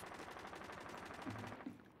half.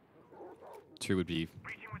 2 would be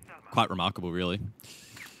quite remarkable, really,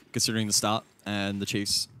 considering the start and the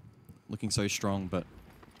Chiefs looking so strong, but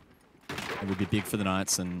it would be big for the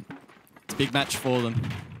Knights, and it's a big match for them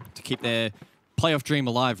to keep their playoff dream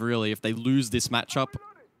alive, really. If they lose this matchup,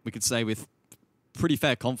 we could say with pretty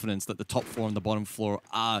fair confidence that the top 4 and the bottom floor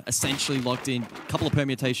are essentially locked in. A couple of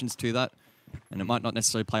permutations to that, and it might not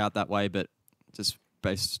necessarily play out that way, but just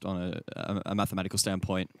based on a mathematical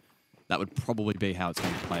standpoint, that would probably be how it's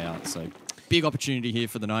going to play out. So big opportunity here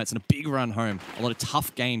for the Knights and a big run home. A lot of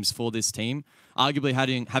tough games for this team. Arguably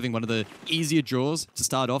having one of the easier draws to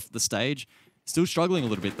start off the stage. Still struggling a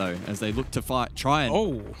little bit, though, as they look to try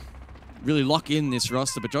and really lock in this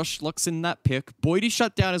roster. But Josh locks in that pick. Boydie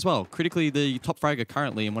shut down as well. Critically, the top fragger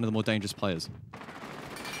currently and one of the more dangerous players.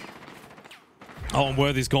 Oh, and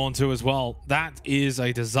Worthy's gone too as well. That is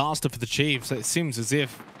a disaster for the Chiefs. It seems as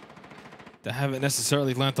if they haven't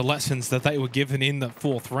necessarily learnt the lessons that they were given in the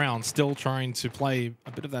 4th round. Still trying to play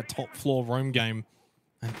a bit of that top floor roam game.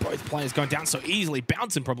 And both players going down so easily.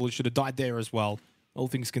 Bouncing probably should have died there as well. All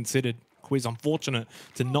things considered, Quiz unfortunate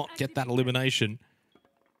to not get that elimination.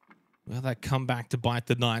 Will that come back to bite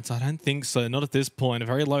the Knights? I don't think so. Not at this point. A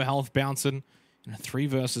very low health Bouncing in a 3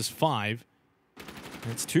 versus 5.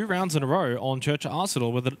 And it's 2 rounds in a row on Church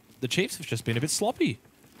Arsenal where the Chiefs have just been a bit sloppy.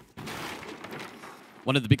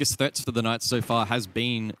 One of the biggest threats for the Knights so far has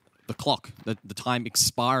been the clock, the time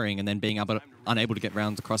expiring and then being unable to get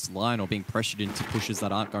rounds across the line or being pressured into pushes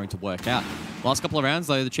that aren't going to work out. Last couple of rounds,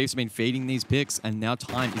 though, the Chiefs have been feeding these picks, and now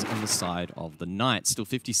time is on the side of the Knights. Still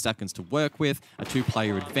 50 seconds to work with, a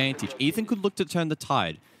 2-player advantage. Ethan could look to turn the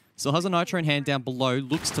tide. Still has a Nitro in hand down below,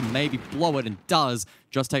 looks to maybe blow it, and does.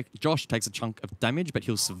 Josh takes a chunk of damage, but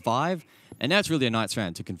he'll survive. And now it's really a Knights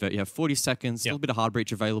round to convert. You have 40 seconds, still a bit of hard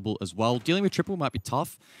breach available as well. Dealing with triple might be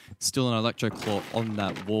tough. Still an Electro Claw on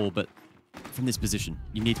that wall, but from this position,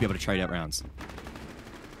 you need to be able to trade out rounds.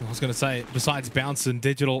 I was going to say, besides Bouncing,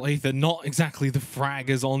 Digital, Ethan, not exactly the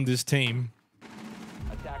fraggers on this team.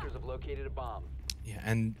 Attackers have located a bomb. Yeah,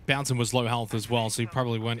 and Bouncing was low health as well, so you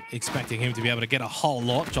probably weren't expecting him to be able to get a whole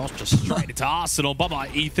lot. Josh just straight into Arsenal. Bye-bye,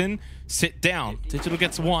 Ethan. Sit down. Digital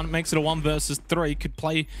gets 1, makes it a 1 versus 3. Could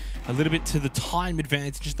play a little bit to the time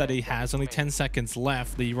advantage that he has. Only 10 seconds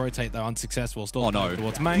left. The rotate, though, unsuccessful. Still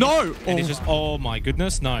towards main. No! And it's just, oh my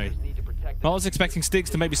goodness, no. I was expecting Stiggs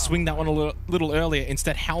to maybe swing that one a little earlier.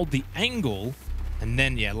 Instead, held the angle. And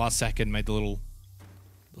then, yeah, last second made the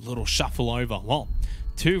little shuffle over. Well,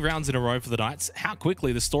 2 rounds in a row for the Knights. How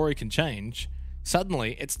quickly the story can change.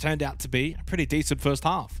 Suddenly, it's turned out to be a pretty decent first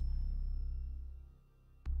half.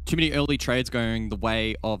 Too many early trades going the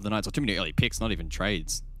way of the Knights, or too many early picks, not even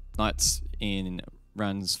trades. Knights in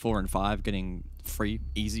rounds 4 and 5 getting free,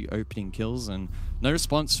 easy opening kills, and no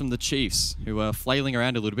response from the Chiefs, who were flailing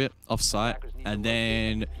around a little bit off-site, and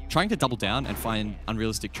then trying to double down and find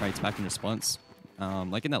unrealistic trades back in response.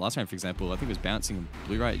 Like in that last round, for example, I think it was bouncing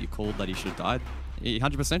blue right. You called that he should have died. He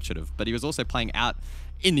 100% should have, but he was also playing out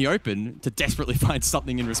in the open to desperately find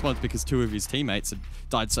something in response because 2 of his teammates had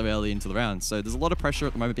died so early into the round. So there's a lot of pressure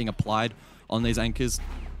at the moment being applied on these anchors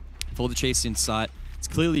for the Chiefs in sight. It's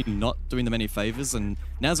clearly not doing them any favors, and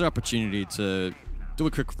now's their opportunity to do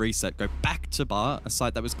a quick reset, go back to Bar, a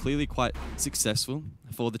site that was clearly quite successful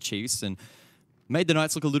for the Chiefs, and made the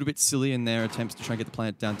Knights look a little bit silly in their attempts to try and get the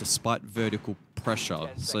planet down despite vertical pressure.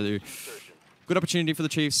 So good opportunity for the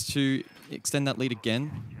Chiefs to extend that lead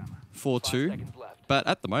again, 4-2. But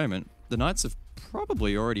at the moment, the Knights have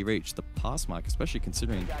probably already reached the pass mark, especially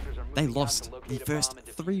considering they lost the first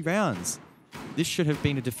 3 rounds. This should have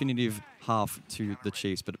been a definitive half to the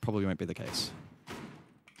Chiefs, but it probably won't be the case.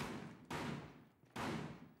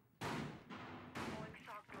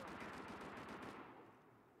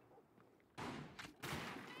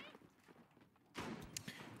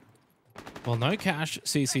 Well, no cache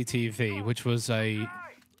CCTV, which was a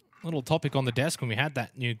little topic on the desk when we had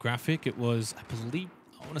that new graphic. It was, I believe,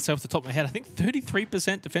 I want to say off the top of my head, I think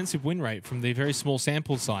 33% defensive win rate from the very small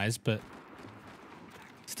sample size, but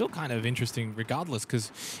still kind of interesting regardless,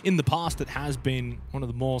 because in the past it has been one of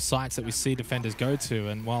the more sites that we see defenders go to,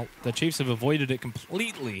 and while the Chiefs have avoided it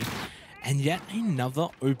completely, and yet another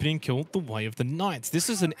opening kill the way of the Knights. This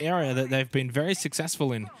is an area that they've been very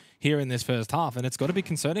successful in here in this first half, and it's got to be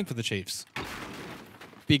concerning for the Chiefs.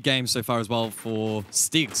 Big game so far as well for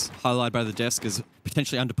Stigs, highlighted by the desk as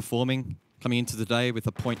potentially underperforming coming into the day with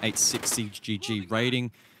a 0.86 CGG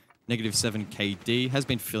rating, -7 KD. Has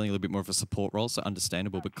been feeling a little bit more of a support role, so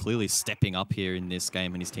understandable, but clearly stepping up here in this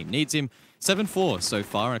game, and his team needs him. 7-4 so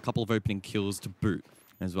far, and a couple of opening kills to boot.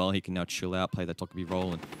 As well, he can now chill out, play that Dokkaebi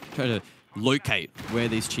role, and try to locate where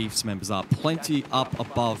these Chiefs members are. Plenty up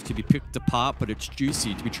above to be picked apart, but it's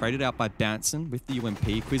juicy to be traded out by Bouncin with the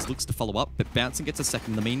UMP. Quiz looks to follow up, but Bouncin gets a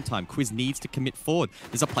second in the meantime. Quiz needs to commit forward.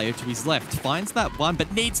 There's a player to his left. Finds that one,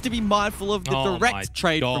 but needs to be mindful of the direct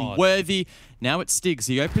trade from Worthy. Now it's Stigs.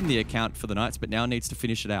 He opened the account for the Knights, but now needs to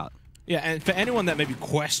finish it out. Yeah, and for anyone that maybe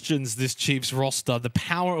questions this Chiefs roster, the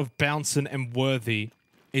power of Bouncin and Worthy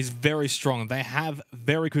is very strong. They have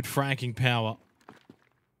very good franking power.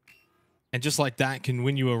 And just like that can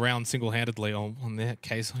win you a round single-handedly, or in that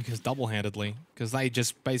case, I guess double-handedly, because they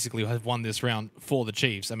just basically have won this round for the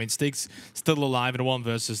Chiefs. I mean, Stig's still alive in a 1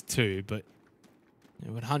 versus 2, but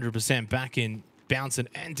you would 100% back in Bouncin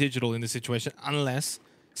and Digital in this situation, unless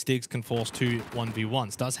Stigs can force 2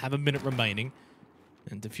 1v1s. Does have a minute remaining,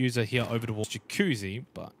 and Diffuser here over towards Jacuzzi,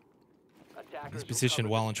 but his position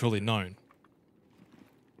well and truly known.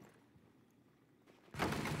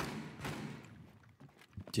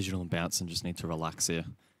 Digital and Bouncin just need to relax here.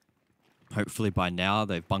 Hopefully by now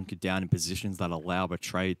they've bunkered down in positions that allow a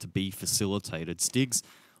trade to be facilitated. Stigs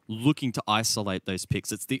looking to isolate those picks.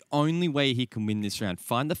 It's the only way he can win this round.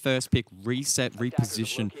 Find the first pick, reset,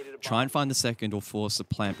 reposition, try and find the second or force a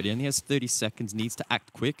plant, but he only has 30 seconds, needs to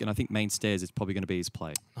act quick, and I think main stairs is probably going to be his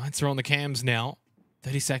play. Knights are on the cams now.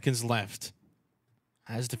 30 seconds left.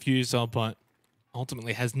 Has Diffuser, but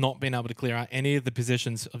ultimately has not been able to clear out any of the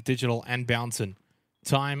positions of Digital and Bouncin.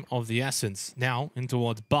 Time of the essence. Now in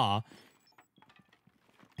towards Bar.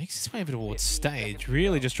 Makes his way over towards stage.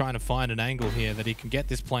 Really just trying to find an angle here that he can get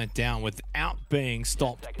this plant down without being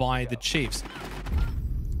stopped by the Chiefs.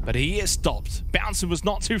 But he is stopped. Bouncin was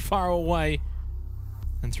not too far away.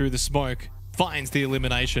 And through the smoke, finds the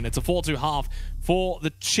elimination. It's a 4-2 half for the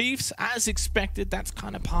Chiefs. As expected, that's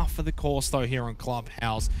kind of par for the course though here on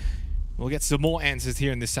Clubhouse. We'll get some more answers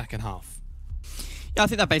here in the second half. Yeah, I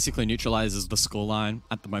think that basically neutralizes the scoreline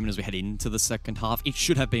at the moment as we head into the second half. It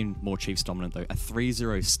should have been more Chiefs dominant though. A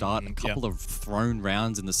 3-0 start, a couple of thrown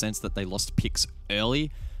rounds in the sense that they lost picks early.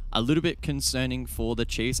 A little bit concerning for the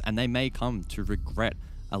Chiefs, and they may come to regret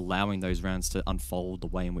allowing those rounds to unfold the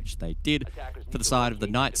way in which they did. For the side of the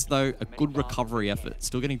Knights though, a good recovery effort.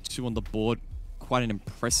 Still getting 2 on the board, quite an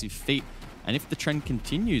impressive feat. And if the trend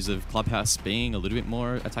continues of Clubhouse being a little bit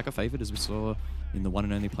more attacker favored as we saw in the one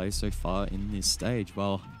and only play so far in this stage,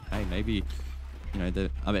 well, hey, maybe, you know,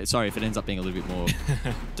 sorry if it ends up being a little bit more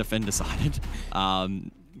defender-sided.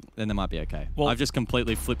 then they might be okay. Well, I've just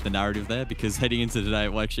completely flipped the narrative there because heading into today,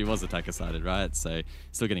 it actually was attacker-sided, right? So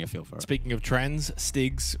still getting a feel for it. Speaking of trends,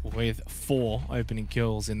 Stigs with 4 opening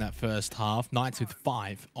kills in that first half. Knights with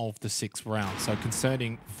 5 of the 6 rounds. So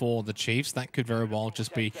concerning for the Chiefs. That could very well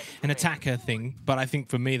just be an attacker thing. But I think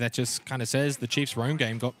for me, that just kind of says the Chiefs' roam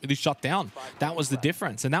game got really shut down. That was the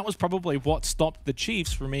difference. And that was probably what stopped the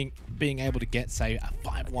Chiefs from being able to get, say, a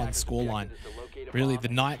 5-1 scoreline. Really, the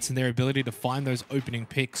Knights and their ability to find those opening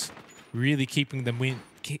picks, really keeping them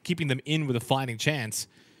in with a fighting chance.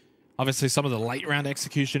 Obviously, some of the late round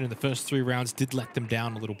execution in the first 3 rounds did let them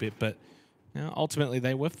down a little bit, but you know, ultimately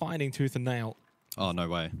they were fighting tooth and nail. Oh, no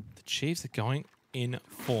way. The Chiefs are going in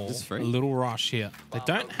for a a little rush here. They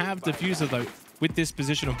don't have Diffuser, though, with this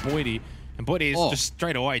position of Boydie, and Boydie is just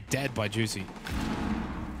straight away dead by Juicy.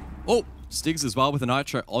 Oh, Stigs as well with a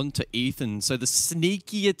Nitro onto Ethan. So the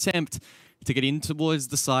sneaky attempt to get in towards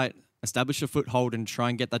the site, establish a foothold, and try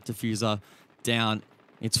and get that Diffuser down.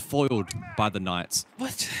 It's foiled by the Knights.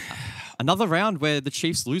 What? Another round where the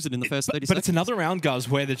Chiefs lose it in the first 30 seconds. But it's another round, guys,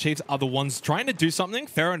 where the Chiefs are the ones trying to do something.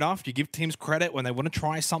 Fair enough. You give teams credit when they want to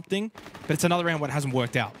try something. But it's another round where it hasn't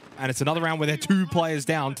worked out. And it's another round where they're 2 players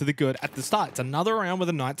down to the good at the start. It's another round where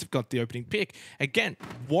the Knights have got the opening pick. Again,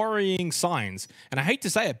 worrying signs. And I hate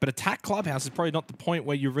to say it, but attack Clubhouse is probably not the point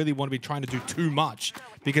where you really want to be trying to do too much.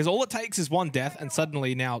 Because all it takes is 1 death, and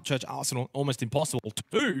suddenly now Church Arsenal almost impossible.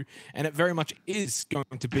 2, and it very much is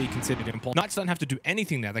going to be considered impossible. Knights don't have to do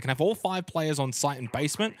anything there. They can have all 5 players on site and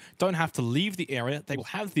basement, don't have to leave the area. They will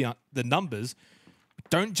have the numbers.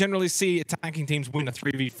 Don't generally see attacking teams win a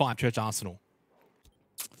 3v5 Church Arsenal.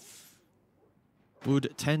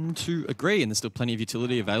 Would tend to agree, and there's still plenty of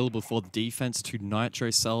utility available for the defense. 2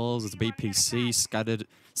 Nitro cells, there's a BPC scattered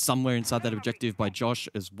somewhere inside that objective by Josh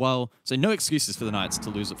as well. So no excuses for the Knights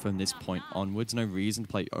to lose it from this point onwards. No reason to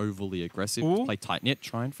play overly aggressive, to play tight-knit,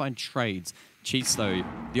 try and find trades. Chiefs, though,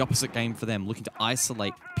 the opposite game for them, looking to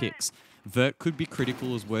isolate picks. Vert could be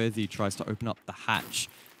critical as Worthy tries to open up the hatch.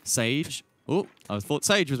 Sage, oh, I thought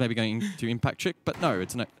Sage was maybe going to impact trick, but no,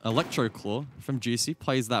 it's an Electro Claw from Juicy,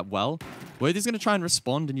 plays that well. Worthy's going to try and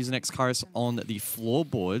respond and use an X-Kairos on the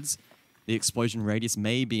floorboards. The explosion radius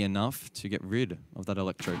may be enough to get rid of that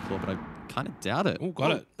Electro Claw, but I kind of doubt it. Oh,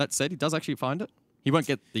 got it. That said, he does actually find it. He won't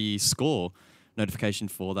get the score notification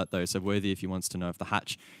for that, though. So Worthy, if he wants to know if the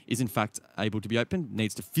hatch is in fact able to be opened,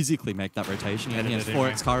 needs to physically make that rotation. He only has 4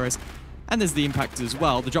 X-Kairos. And there's the impact as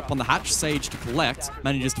well. The drop on the hatch, Sage to collect,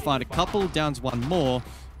 manages to find a couple, downs 1 more.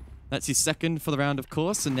 That's his second for the round, of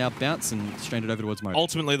course, and now bounce and stranded over towards Mo.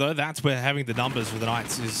 Ultimately, though, that's where having the numbers for the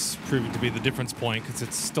Knights is proving to be the difference point, because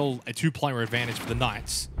it's still a 2-player advantage for the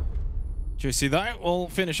Knights. Juicy, though, will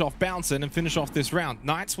finish off bouncing and finish off this round.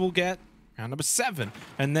 Knights will get round number 7,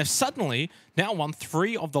 and they've suddenly now won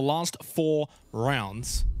 3 of the last 4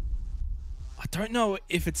 rounds. I don't know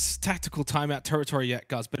if it's tactical timeout territory yet,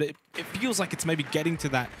 guys, but it feels like it's maybe getting to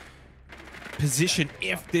that position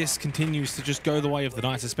if this continues to just go the way of the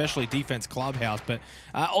Knights, especially defense Clubhouse. But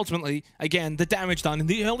ultimately, again, the damage done in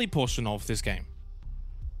the early portion of this game.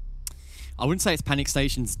 I wouldn't say it's panic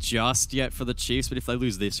stations just yet for the Chiefs, but if they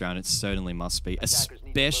lose this round, it certainly must be,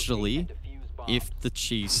 especially if the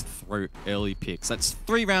Chiefs throw early picks. That's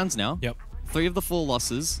 3 rounds now. Yep. 3 of the 4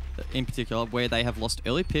 losses, in particular, where they have lost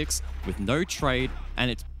early picks with no trade,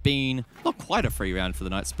 and it's been not quite a free round for the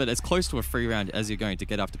Knights, but as close to a free round as you're going to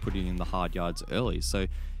get after putting in the hard yards early. So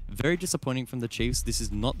very disappointing from the Chiefs. This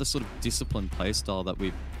is not the sort of disciplined play style that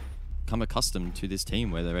we've come accustomed to this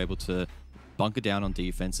team, where they're able to bunker down on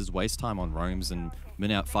defenses, waste time on roams, and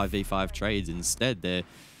win out 5v5 trades. Instead, they're,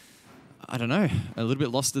 I don't know, a little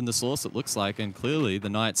bit lost in the sauce, it looks like, and clearly the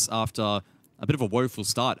Knights, after a bit of a woeful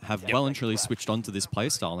start, have well and truly switched on to this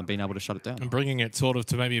playstyle and been able to shut it down. And bringing it sort of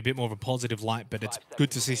to maybe a bit more of a positive light, but it's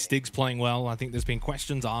good to see Stigs playing well. I think there's been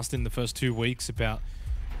questions asked in the first 2 weeks about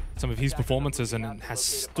some of his performances, and it has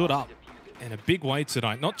stood up in a big way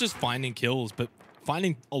tonight. Not just finding kills, but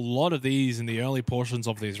finding a lot of these in the early portions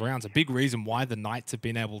of these rounds. A big reason why the Knights have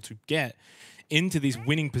been able to get into these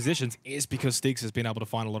winning positions is because Stigs has been able to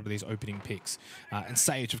find a lot of these opening picks. And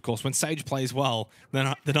Sage, of course, when Sage plays well,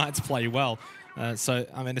 then the Knights play well. So,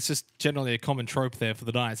 I mean, it's just generally a common trope there for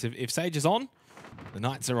the Knights. If Sage is on, the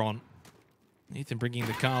Knights are on. Ethan bringing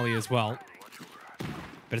the Kali as well.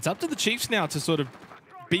 But it's up to the Chiefs now to sort of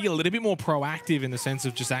be a little bit more proactive in the sense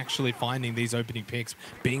of just actually finding these opening picks,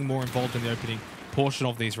 being more involved in the opening portion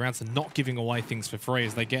of these rounds, and not giving away things for free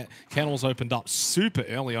as they get kennels opened up super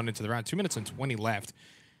early on into the round. 2 minutes and 20 left.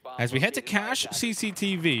 As we head to Cash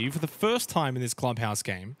CCTV for the first time in this Clubhouse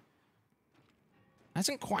game.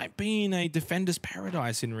 Hasn't quite been a defender's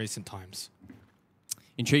paradise in recent times.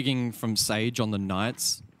 Intriguing from Sage on the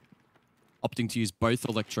Knights, opting to use both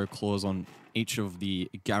Electro Claws on each of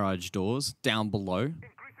the garage doors down below,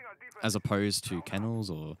 as opposed to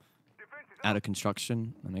kennels or out of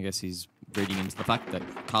construction. And I guess he's reading into the fact that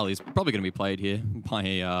Kali's probably going to be played here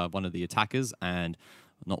by one of the attackers and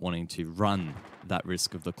not wanting to run that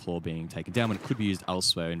risk of the claw being taken down when it could be used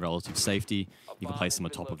elsewhere in relative safety. You can place them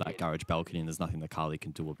on top of that garage balcony and there's nothing that Kali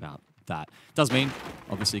can do about that. Does mean,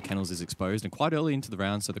 obviously, Kennels is exposed and quite early into the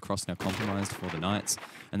round, so the cross now compromised for the Knights.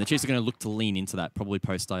 And the Chiefs are going to look to lean into that, probably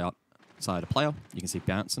post-die up side a player. You can see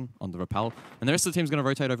bouncing on the rappel. And the rest of the team's going to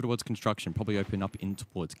rotate over towards construction, probably open up in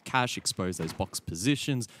towards cash, expose those box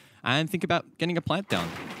positions, and think about getting a plant down.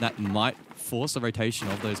 That might force a rotation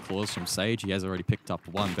of those claws from Sage. He has already picked up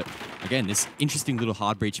one. But again, this interesting little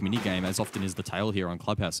hard breach minigame, as often is the tail here on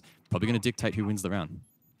Clubhouse, probably going to dictate who wins the round.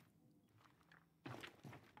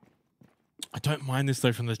 I don't mind this,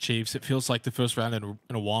 though, from the Chiefs. It feels like the first round in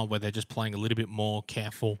a while where they're just playing a little bit more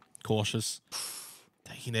careful, cautious,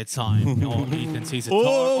 taking their time. Oh, Ethan sees it.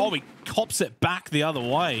 Oh, he cops it back the other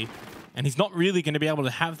way. And he's not really going to be able to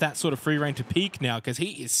have that sort of free reign to peek now because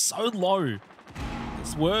he is so low.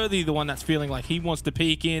 It's Worthy, the one that's feeling like he wants to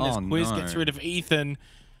peek in as Quiz gets rid of Ethan.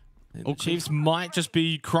 The Chiefs might just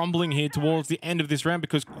be crumbling here towards the end of this round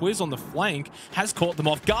because Quiz on the flank has caught them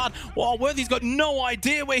off guard. While Worthy's got no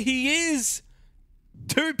idea where he is.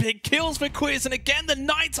 2 big kills for Quiz, and again, the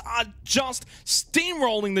Knights are just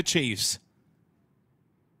steamrolling the Chiefs.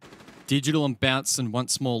 Digital and Bouncing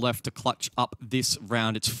once more left to clutch up this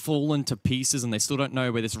round. It's fallen to pieces and they still don't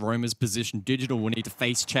know where this Roamer's positioned. Digital will need to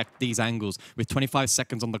face check these angles with 25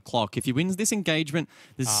 seconds on the clock. If he wins this engagement,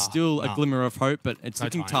 there's still a glimmer of hope, but it's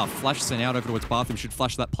looking tough. Flash sent out over towards Bathroom. Should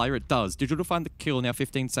flash that player. It does. Digital find the kill. Now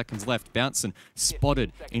 15 seconds left. Bouncing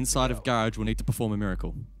spotted inside of Garage will need to perform a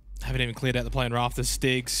miracle. Haven't even cleared out the play in Rafters.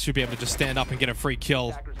 Stigs should be able to just stand up and get a free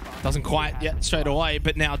kill. Doesn't quite yet straight away,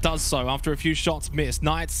 but now does so after a few shots missed.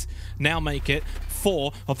 Knights now make it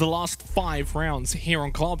 4 of the last 5 rounds here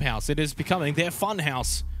on Clubhouse. It is becoming their fun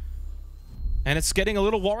house. And it's getting a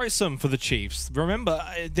little worrisome for the Chiefs. Remember,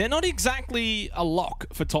 they're not exactly a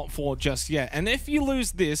lock for top 4 just yet. And if you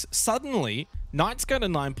lose this, suddenly Knights go to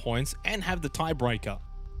 9 points and have the tiebreaker.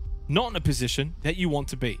 Not in a position that you want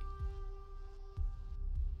to be.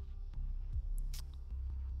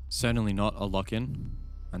 Certainly not a lock-in,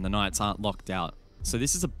 and the Knights aren't locked out. So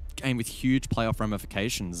this is a game with huge playoff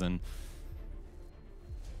ramifications, and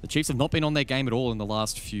the Chiefs have not been on their game at all in the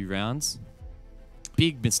last few rounds.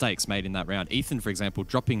 Big mistakes made in that round. Ethan, for example,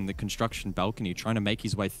 dropping the construction balcony, trying to make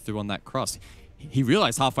his way through on that cross. He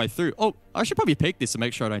realized halfway through, oh, I should probably peek this to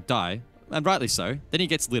make sure I don't die. And rightly so. Then he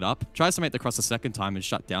gets lit up, tries to make the cross a second time and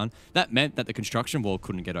shut down. That meant that the construction wall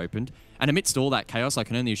couldn't get opened. And amidst all that chaos, I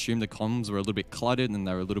can only assume the comms were a little bit cluttered and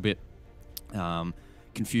they were a little bit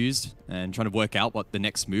confused and trying to work out what the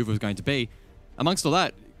next move was going to be. Amongst all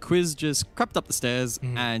that, Quiz just crept up the stairs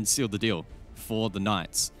and sealed the deal for the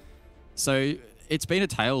Knights. So it's been a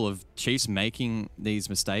tale of Chiefs making these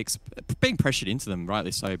mistakes, being pressured into them,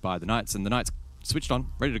 rightly so, by the Knights. And the Knights switched on,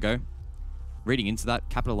 ready to go, reading into that,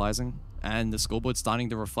 capitalizing. And the scoreboard's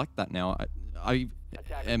starting to reflect that now. I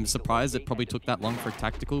am surprised it probably took that long for a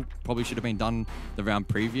tactical. Probably should have been done the round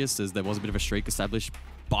previous, as there was a bit of a streak established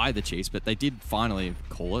by the Chiefs, but they did finally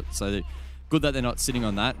call it. So good that they're not sitting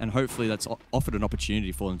on that, and hopefully that's offered an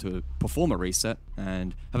opportunity for them to perform a reset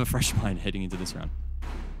and have a fresh mind heading into this round.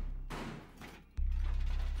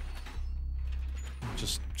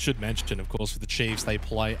 Just should mention, of course, for the Chiefs, they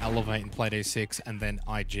play Elevate in Playday 6 and then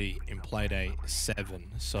IG in Playday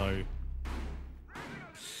 7. So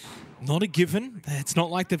not a given. It's not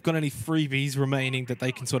like they've got any freebies remaining that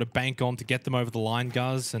they can sort of bank on to get them over the line,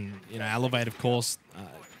 Guz. And, you know, Elevate, of course,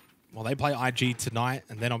 well, they play IG tonight.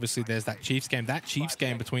 And then obviously there's that Chiefs game. That Chiefs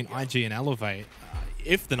game between IG and Elevate,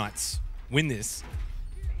 if the Knights win this,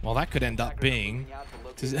 well, that could end up being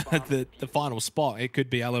the final spot. It could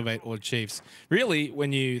be Elevate or Chiefs. Really,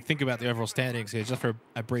 when you think about the overall standings here, just for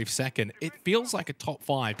a brief second, it feels like a top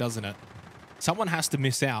 5, doesn't it? Someone has to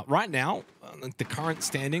miss out. Right now, the current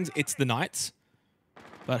standings, it's the Knights.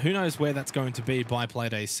 But who knows where that's going to be by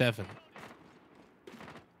Playday 7.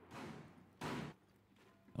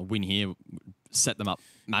 A win here set them up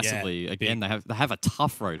massively. Yeah, again, they have a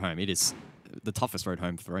tough road home. It is the toughest road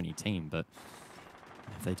home for any team. But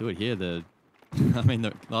if they do it here, I mean,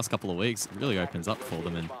 the last couple of weeks it really opens up for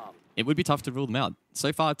them, and it would be tough to rule them out.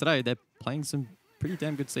 So far today, they're playing some pretty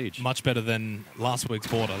damn good Siege. Much better than last week's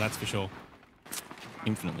Border, that's for sure.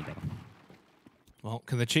 Infinitely better. Well,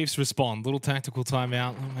 can the Chiefs respond? Little tactical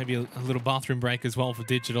timeout, maybe a little bathroom break as well for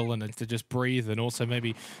Digital, and to just breathe and also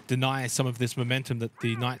maybe deny some of this momentum that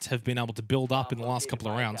the Knights have been able to build up in the last couple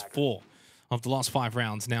of rounds. 4 of the last 5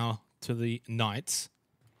 rounds now to the Knights.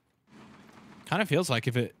 Kind of feels like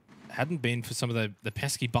if it hadn't been for some of the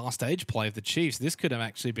pesky bar stage play of the Chiefs, this could have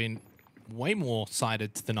actually been way more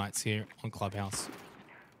sided to the Knights here on Clubhouse.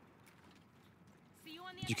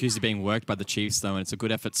 Jacuzzi being worked by the Chiefs, though, and it's a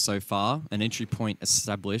good effort so far. An entry point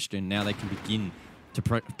established, and now they can begin to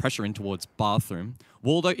pressure in towards Bathroom.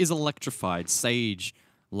 Waldo is electrified. Sage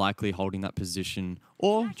likely holding that position,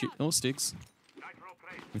 or Stiggs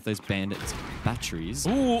with those Bandits batteries.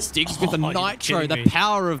 Ooh. Stiggs with a Nitro, the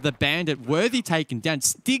power of the Bandit. Worthy taken down.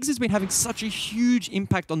 Stiggs has been having such a huge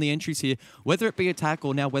impact on the entries here, whether it be attack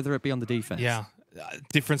or now whether it be on the defense. Yeah.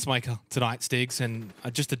 Difference maker tonight, Stiggs, and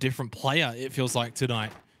just a different player, it feels like,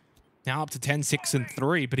 tonight. Now up to 10, 6, and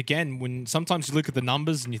 3. But again, when sometimes you look at the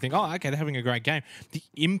numbers and you think, oh, okay, they're having a great game. The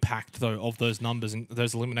impact, though, of those numbers and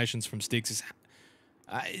those eliminations from Stiggs is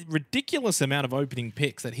a ridiculous amount of opening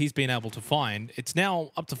picks that he's been able to find. It's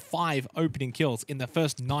now up to 5 opening kills in the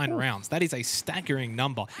first 9 rounds. That is a staggering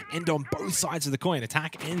number, and on both sides of the coin,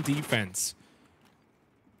 attack and defense.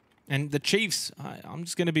 And the Chiefs, I'm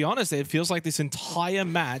just going to be honest, it feels like this entire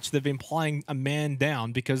match they've been playing a man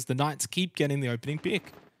down because the Knights keep getting the opening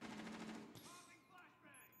pick.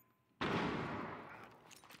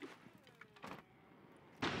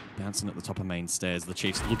 Bouncing at the top of main stairs, the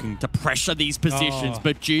Chiefs looking to pressure these positions,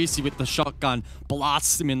 but Juicy with the shotgun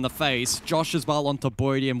blasts him in the face. Josh as well onto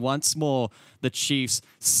Bodie, and once more, the Chiefs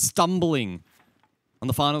stumbling on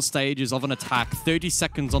the final stages of an attack. 30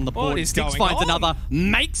 seconds on the board. Stiggs finds another,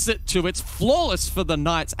 makes it to. It's flawless for the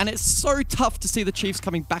Knights, and it's so tough to see the Chiefs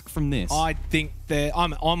coming back from this. I think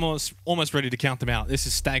I'm almost ready to count them out. This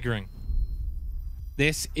is staggering.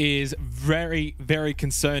 This is very, very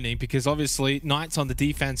concerning because obviously Knights on the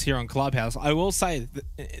defense here on Clubhouse. I will say that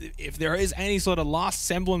if there is any sort of last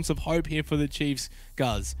semblance of hope here for the Chiefs,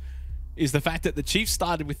 Guz, is the fact that the Chiefs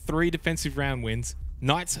started with 3 defensive round wins.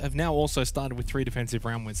 Knights have now also started with 3 defensive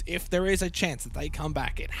round wins. If there is a chance that they come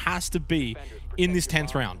back, it has to be in this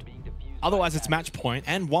 10th round. Otherwise, it's match point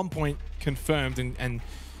and 1 point confirmed and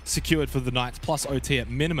secured for the Knights, plus OT at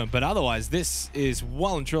minimum. But otherwise, this is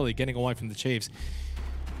well and truly getting away from the Chiefs.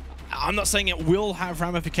 I'm not saying it will have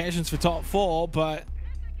ramifications for top 4, but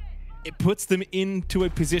it puts them into a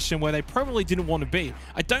position where they probably didn't want to be.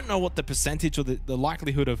 I don't know what the percentage or the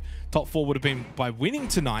likelihood of top 4 would have been by winning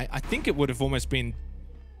tonight. I think it would have almost been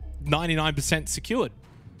 99% secured.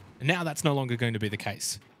 And now that's no longer going to be the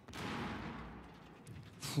case.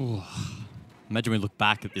 Imagine we look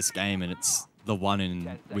back at this game and it's the one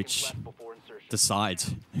in which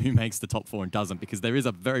decides who makes the top 4 and doesn't, because there is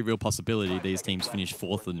a very real possibility these teams finish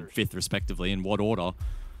 4th and 5th respectively. In what order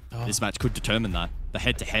this match could determine that. The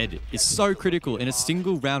head-to-head is so critical in a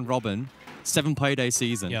single round robin 7 Playday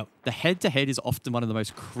season. Yep. The head-to-head is often one of the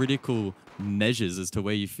most critical measures as to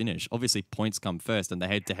where you finish. Obviously points come first and the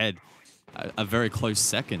head-to-head a very close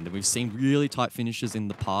second, and we've seen really tight finishes in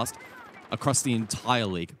the past across the entire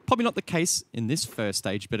league. Probably not the case in this first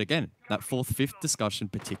stage, but again, that 4th, 5th discussion,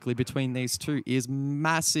 particularly between these two, is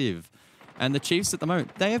massive. And the Chiefs at the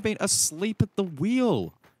moment, they have been asleep at the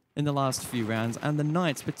wheel in the last few rounds, and the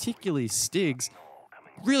Knights, particularly Stiggs,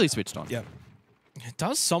 really switched on. Yep. It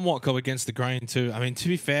does somewhat go against the grain too. I mean, to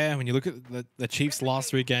be fair, when you look at the Chiefs'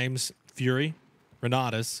 last 3 games, Fury,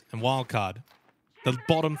 Renatus, and Wildcard, the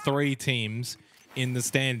bottom 3 teams in the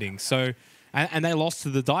standings. So, and they lost to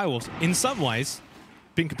the Direwolves. In some ways,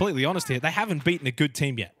 being completely honest here, they haven't beaten a good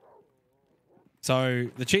team yet. So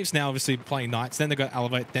the Chiefs now obviously playing Knights, then they've got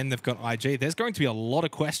Elevate, then they've got IG. There's going to be a lot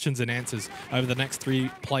of questions and answers over the next 3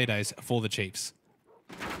 play days for the Chiefs.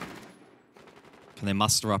 Can they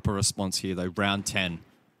muster up a response here, though? Round 10.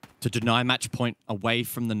 To deny match point away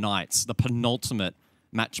from the Knights, the penultimate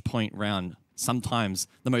match point round. Sometimes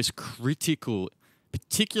the most critical,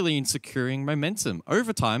 particularly in securing momentum.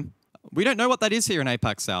 Overtime, we don't know what that is here in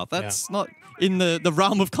APAC South. That's not in the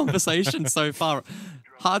realm of conversation so far.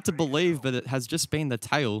 Hard to believe, but it has just been the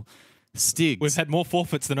tale. Stiggs. We've had more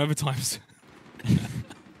forfeits than overtimes.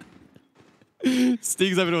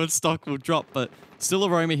 Stiggs over to stock will drop, but still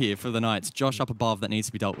aroma here for the Knights. Josh up above that needs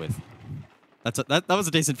to be dealt with. That was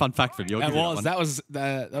a decent fun fact from you. That was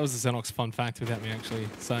the Xenox fun fact without me actually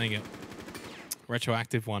saying it.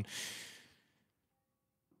 Retroactive one.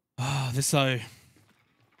 This is so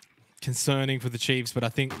concerning for the Chiefs, but I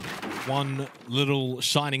think one little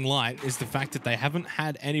shining light is the fact that they haven't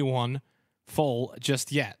had anyone fall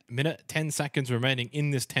just yet. Minute 10 seconds remaining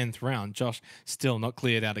in this 10th round. Josh still not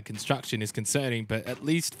cleared out of construction is concerning, but at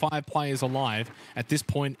least 5 players alive at this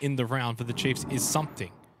point in the round for the Chiefs is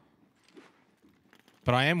something.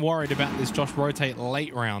 But I am worried about this Josh rotate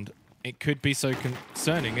late round. It could be so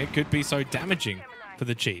concerning. It could be so damaging for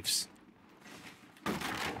the Chiefs.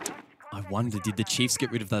 I wonder, did the Chiefs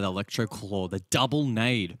get rid of that Electro Claw, the double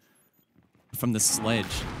nade from the sledge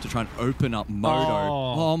to try and open up Moto?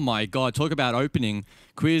 Oh my God, talk about opening.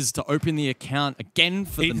 Quiz to open the account again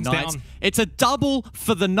for the Knights. Down. It's a double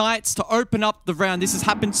for the Knights to open up the round. This has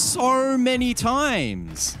happened so many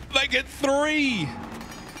times. They get 3.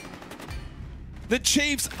 The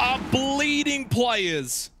Chiefs are bleeding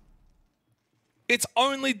players. It's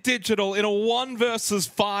only digital in a 1 versus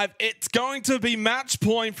 5. It's going to be match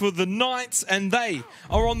point for the Knights, and they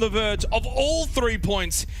are on the verge of all 3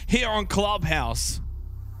 points here on Clubhouse.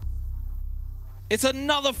 It's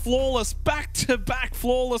another flawless, back-to-back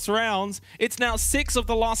flawless rounds. It's now 6 of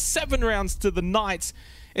the last 7 rounds to the Knights.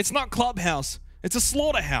 It's not Clubhouse, it's a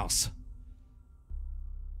slaughterhouse.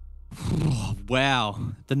 Wow,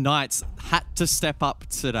 the Knights had to step up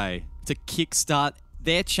today to kickstart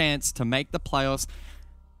their chance to make the playoffs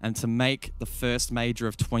and to make the first major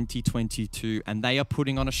of 2022, and they are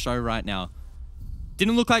putting on a show right now.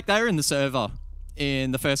 Didn't look like they were in the server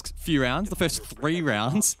in the first few rounds, the first 3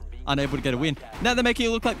 rounds, unable to get a win. Now they're making it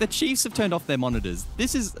look like the Chiefs have turned off their monitors.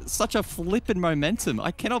 This is such a flip in momentum. I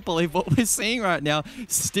cannot believe what we're seeing right now.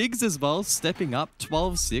 Stigs as well, stepping up,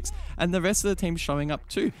 12-6, and the rest of the team showing up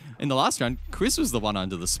too. In the last round, Chris was the one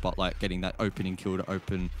under the spotlight, getting that opening kill to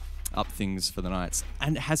open up things for the Knights.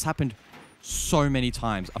 And it has happened so many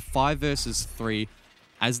times. A 5 versus 3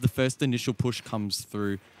 as the first initial push comes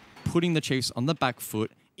through, putting the Chiefs on the back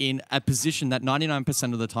foot in a position that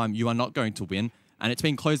 99% of the time you are not going to win. And it's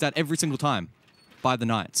been closed out every single time by the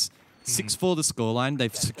Knights. 6-4 the scoreline.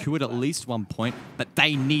 They've secured at least 1 point, but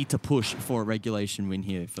they need to push for a regulation win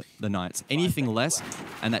here for the Knights. Anything less,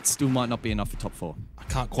 and that still might not be enough for top 4. I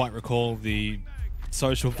can't quite recall the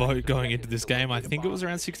social vote going into this game. I think it was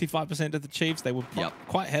around 65% of the Chiefs. They were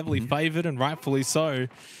quite heavily favored, and rightfully so.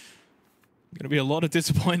 Going to be a lot of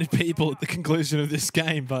disappointed people at the conclusion of this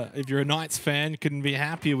game, but if you're a Knights fan, you couldn't be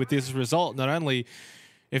happier with this result. Not only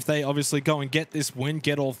if they obviously go and get this win,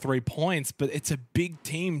 get all 3 points, but it's a big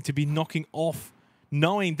team to be knocking off,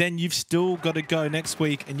 knowing then you've still got to go next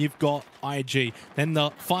week and you've got IG. Then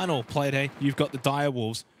the final Playday, you've got the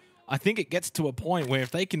Direwolves. I think it gets to a point where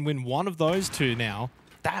if they can win one of those 2 now,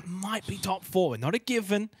 that might be top 4. Not a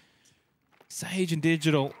given. Sage and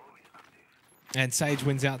Digital. And Sage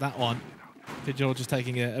wins out that one. Digital just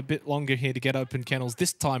taking a bit longer here to get open kennels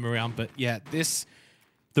this time around. But yeah,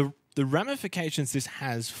 the ramifications this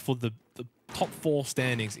has for the top 4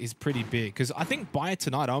 standings is pretty big. Because I think by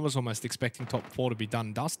tonight, I was almost expecting top 4 to be done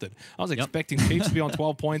and dusted. I was expecting Chiefs to be on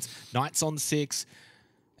 12 points, Knights on 6.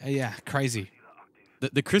 Yeah, crazy.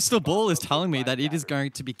 The crystal ball is telling me that it is going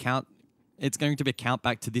to be it's going to be count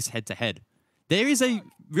back to this head-to-head. There is a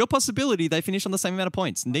real possibility they finish on the same amount of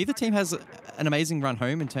points. Neither team has an amazing run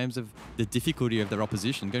home in terms of the difficulty of their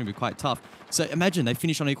opposition. Going to be quite tough. So imagine they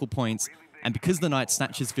finish on equal points, and because the Knights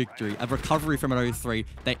snatches victory, a recovery from an 0-3,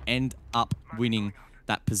 they end up winning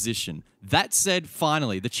that position. That said,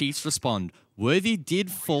 finally, the Chiefs respond. Worthy did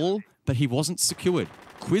fall, but he wasn't secured.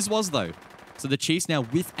 Quiz was, though. So the Chiefs now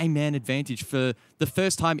with a man advantage for the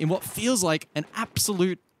first time in what feels like an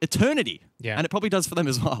absolute eternity. Yeah. And it probably does for them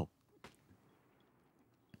as well.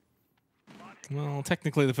 Well,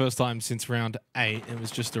 technically the first time since round 8. It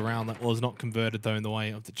was just a round that was not converted, though, in the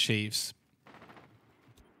way of the Chiefs.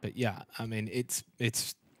 But yeah, I mean, it's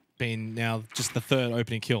been now just the 3rd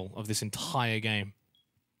opening kill of this entire game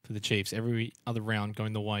for the Chiefs. Every other round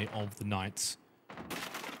going the way of the Knights.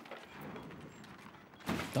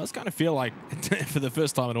 Does kind of feel like, for the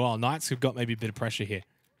first time in a while, Knights have got maybe a bit of pressure here.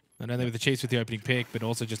 Not only with the Chiefs with the opening pick, but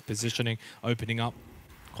also just positioning, opening up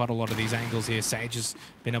quite a lot of these angles here. Sage has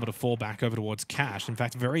been able to fall back over towards Cash. In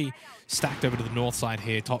fact, very stacked over to the north side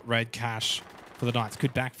here. Top red Cash for the Knights.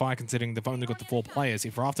 Could backfire considering they've only got the 4 players.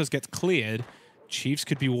 If Rafters gets cleared, Chiefs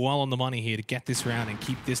could be well on the money here to get this round and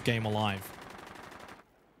keep this game alive.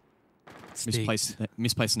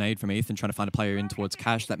 Misplaced nade from Ethan trying to find a player in towards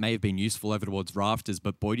Cash. That may have been useful over towards Rafters,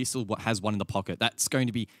 but Boydie still has one in the pocket. That's going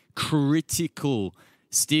to be critical.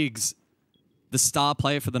 Stigs, the star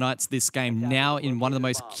player for the Knights this game, now in one of the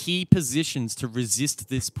most key positions to resist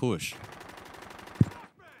this push.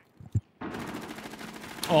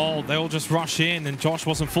 Oh, they all just rush in, and Josh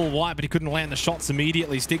wasn't full white, but he couldn't land the shots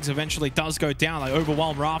immediately. Stiggs eventually does go down. They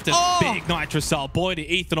overwhelm Rafters. Oh! Big Nitrocell. Boydie,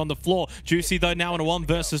 Ethan on the floor. Juicy, though, now in a 1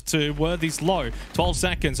 versus 2. Worthy's low. 12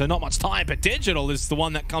 seconds, so not much time, but Digital is the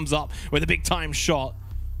one that comes up with a big-time shot.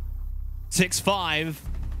 6-5.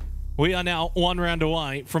 We are now 1 round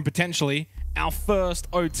away from potentially our first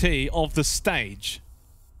OT of the stage.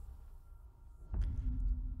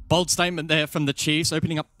 Bold statement there from the Chiefs,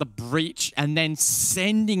 opening up the breach and then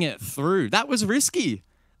sending it through. That was risky.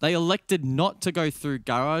 They elected not to go through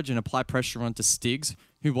Garage and apply pressure onto Stiggs,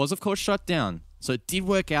 who was, of course, shut down. So it did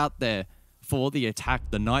work out there for the attack,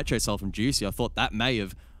 the Nitro cell from Juicy. I thought that may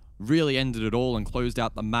have really ended it all and closed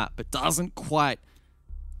out the map, but doesn't quite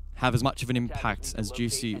have as much of an impact as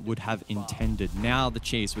Juicy would have intended. Now the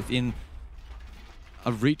Chiefs within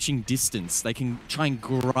a reaching distance. They can try and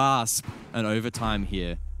grasp an overtime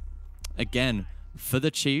here. Again, for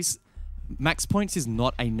the Chiefs, max points is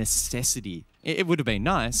not a necessity. It would have been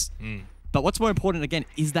nice, but what's more important, again,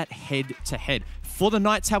 is that head-to-head. For the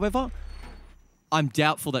Knights, however, I'm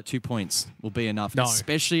doubtful that 2 points will be enough,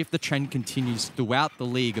 especially if the trend continues throughout the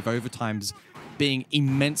league of overtimes being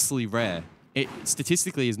immensely rare. It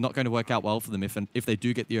statistically is not going to work out well for them if they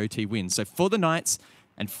do get the OT win. So for the Knights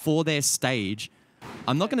and for their stage,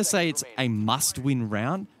 I'm not going to say it's a must-win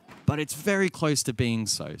round, but it's very close to being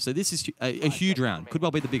so. So this is a huge round. Could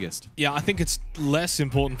well be the biggest. Yeah, I think it's less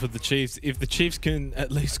important for the Chiefs. If the Chiefs can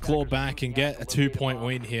at least claw back and get a 2-point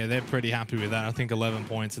win here, they're pretty happy with that. I think 11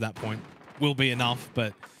 points at that point will be enough,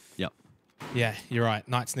 but yep. Yeah, you're right.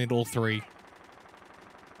 Knights need all 3.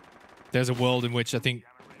 There's a world in which I think,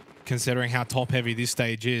 considering how top-heavy this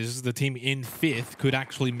stage is, the team in 5th could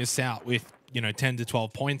actually miss out with, 10 to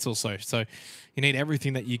 12 points or so. So you need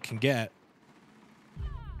everything that you can get.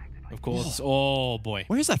 Of course. Oh, boy.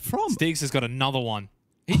 Where is that from? Stiggs has got another one.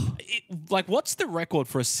 Like, what's the record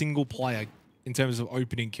for a single player in terms of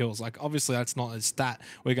opening kills? Like, obviously, that's not a stat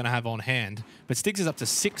we're going to have on hand. But Stiggs is up to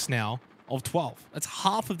 6 now of 12. That's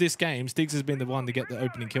half of this game. Stiggs has been the one to get the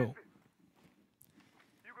opening kill.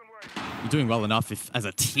 You're doing well enough if, as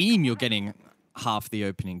a team, you're getting half the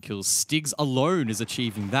opening kills. Stiggs alone is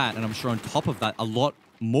achieving that. And I'm sure on top of that, a lot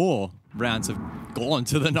more rounds have gone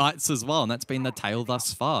to the Knights as well, and that's been the tale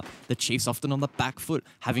thus far. The Chiefs often on the back foot,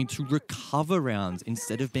 having to recover rounds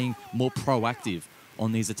instead of being more proactive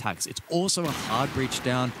on these attacks. It's also a hard breach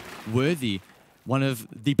down. Worthy, one of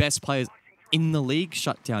the best players in the league,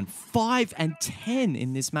 shut down. 5 and 10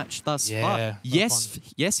 in this match thus far. Yes,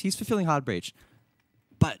 he's fulfilling hard breach,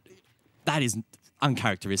 but that is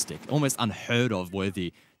uncharacteristic, almost unheard of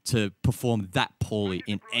Worthy to perform that poorly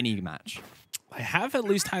in any match. I have at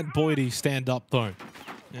least had Boydie stand up, though.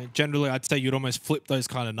 Generally, I'd say you'd almost flip those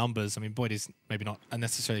kind of numbers. I mean, Boydie's maybe not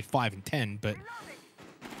necessarily 5 and 10, but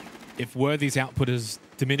if Worthy's output has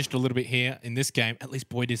diminished a little bit here in this game, at least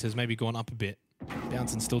Boydie's has maybe gone up a bit.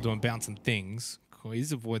 Bouncing still doing bouncing things.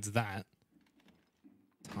 Quiz avoids that.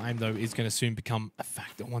 Time, though, is going to soon become a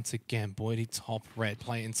factor once again. Boydie top red,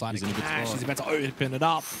 play inside a cash. He's about to open it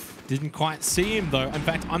up. Didn't quite see him, though. In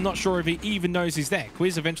fact, I'm not sure if he even knows he's there.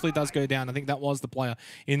 Quiz eventually does go down. I think that was the player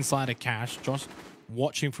inside a cash. Josh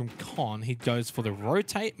watching from Con. He goes for the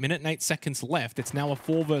rotate. Minute and 8 seconds left. It's now a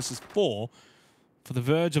 4 versus 4 for the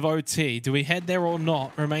verge of OT. Do we head there or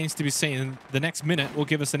not? Remains to be seen. The next minute will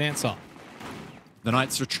give us an answer. The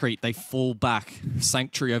Knights retreat. They fall back.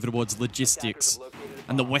 Sanctuary over towards logistics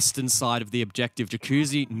and the western side of the objective.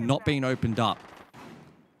 Jacuzzi not being opened up.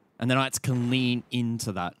 And the Knights can lean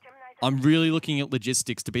into that. I'm really looking at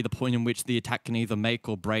logistics to be the point in which the attack can either make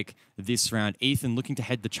or break this round. Ethan looking to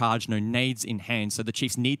head the charge, no nades in hand, so the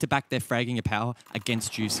Chiefs need to back their fragging of power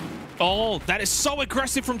against Juicy. Oh, that is so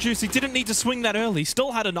aggressive from Juicy. Didn't need to swing that early.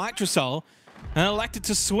 Still had a Nitrocell and elected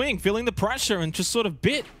to swing, feeling the pressure and just sort of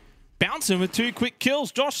bit. Bouncing with 2 quick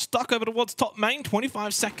kills. Josh stuck over towards top main.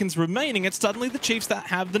 25 seconds remaining. It's suddenly the Chiefs that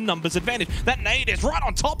have the numbers advantage. That nade is right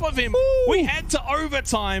on top of him. Ooh. We head to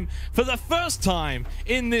overtime for the first time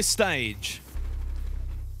in this stage.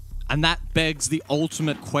 And that begs the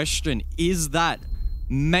ultimate question. Is that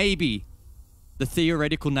maybe the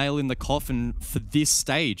theoretical nail in the coffin for this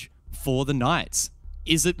stage for the Knights?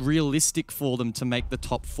 Is it realistic for them to make the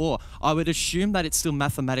top 4? I would assume that it's still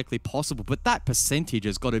mathematically possible, but that percentage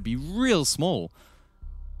has got to be real small.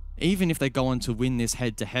 Even if they go on to win this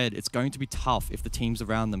head-to-head, it's going to be tough if the teams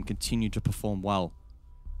around them continue to perform well.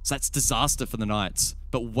 So that's disaster for the Knights,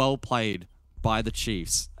 but well played by the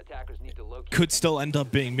Chiefs. Could still end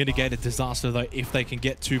up being mitigated disaster, though, if they can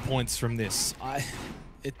get 2 points from this.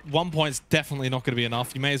 1 point's definitely not going to be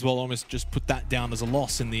enough. You may as well almost just put that down as a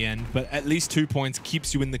loss in the end, but at least 2 points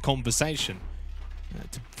keeps you in the conversation.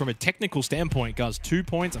 From a technical standpoint, guys, 2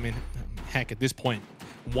 points. I mean, heck, at this point,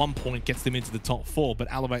 1 point gets them into the top 4, but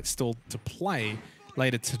Elevate's still to play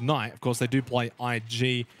later tonight. Of course, they do play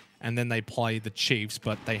IG, and then they play the Chiefs,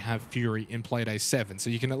 but they have Fury in Playday 7. So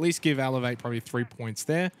you can at least give Elevate probably 3 points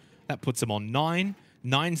there. That puts them on 9.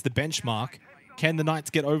 9's the benchmark. Can the Knights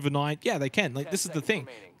get over 9? Yeah, they can. Like, this is the thing.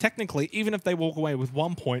 Technically, even if they walk away with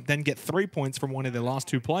 1 point, then get 3 points from one of their last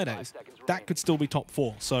 2 Playdays, that could still be top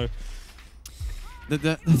 4. So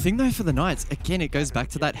the thing, though, for the Knights, again, it goes back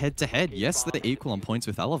to that head-to-head. Yes, they're equal on points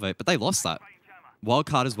with Elevate, but they lost that.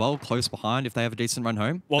 Wildcard as well, close behind if they have a decent run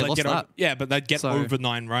home. Well, they lost that. Yeah, but they'd get over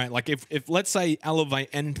 9, right? Like, if let's say Elevate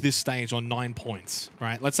end this stage on 9 points,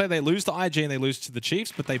 right? Let's say they lose to IG and they lose to the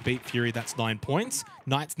Chiefs, but they beat Fury, that's 9 points.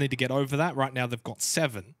 Knights need to get over that. Right now, they've got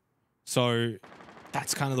 7. So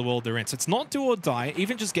that's kind of the world they're in. So it's not do or die.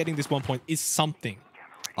 Even just getting this 1 point is something.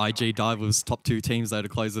 IG dive was top 2 teams, though, to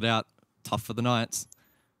close it out. Tough for the Knights.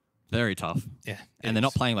 Very tough. Yeah. And they're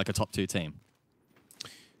not playing like a top 2 team.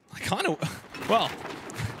 I kind of, well,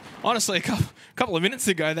 honestly, a couple of minutes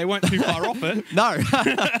ago, they weren't too far off it. No.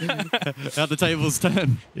 How the tables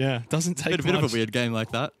turn. Yeah, doesn't take a bit of a weird game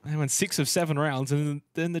like that. They went 6 of 7 rounds, and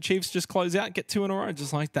then the Chiefs just close out, get 2 in a row,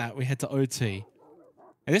 just like that. We head to OT.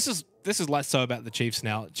 And this is less so about the Chiefs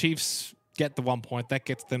now. Chiefs get the 1 point. That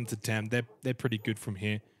gets them to 10. They're pretty good from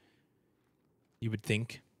here, you would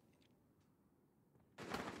think.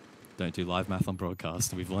 Don't do live math on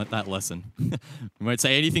broadcast. We've learnt that lesson. We won't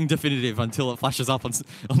say anything definitive until it flashes up on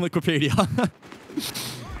Wikipedia.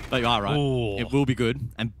 But you are right. Ooh. It will be good.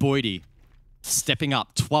 And Boydie stepping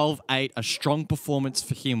up. 12-8. A strong performance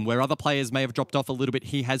for him. Where other players may have dropped off a little bit,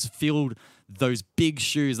 he has filled those big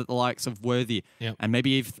shoes that the likes of Worthy and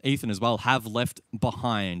maybe Ethan as well have left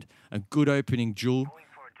behind. A good opening duel.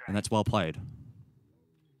 And that's well played.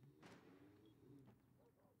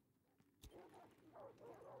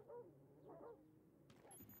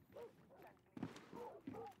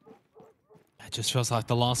 It just feels like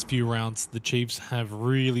the last few rounds, the Chiefs have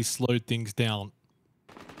really slowed things down.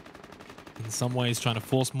 In some ways, trying to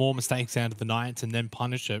force more mistakes out of the Knights and then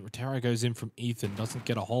punish it. Rotero goes in from Ethan, doesn't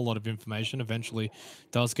get a whole lot of information. Eventually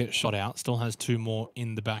does get shot out. Still has 2 more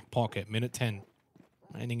in the back pocket. Minute 10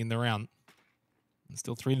 remaining in the round. And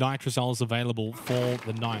still 3 nitrocells available for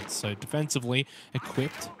the Knights. So defensively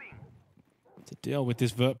equipped to deal with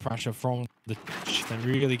this vert pressure from the Chiefs and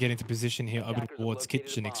really get into position here over towards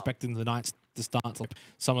Kitchen, expecting the Knights to start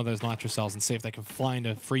some of those nitrocells and see if they can find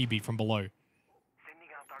a freebie from below.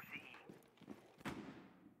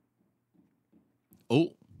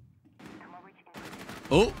 Oh,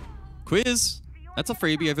 quiz. That's a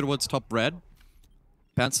freebie over towards top red.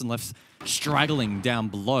 Bouncing left, straggling down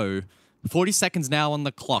below. 40 seconds now on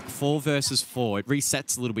the clock. 4 versus 4. It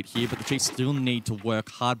resets a little bit here, but the Chiefs still need to work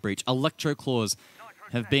hard breach. Electro claws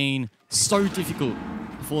have been so difficult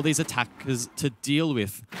for these attackers to deal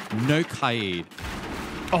with. No Kaid.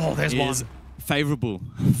 Oh, there's one. Favorable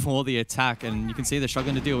for the attack, and you can see they're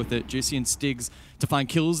struggling to deal with it. Juicy and Stigs to find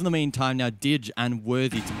kills in the meantime. Now Didge and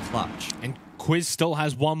Worthy to clutch. And Quiz still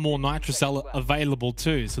has 1 more nitrocell available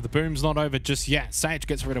too, so the boom's not over just yet. Sage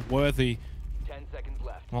gets rid of Worthy. 10 seconds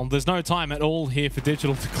left. Well, there's no time at all here for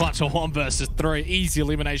Digital to clutch a 1 versus 3. Easy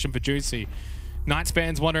elimination for Juicy. Knights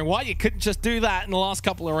fans wondering why you couldn't just do that in the last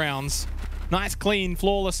couple of rounds. Nice, clean,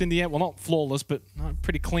 flawless in the end. Well, not flawless, but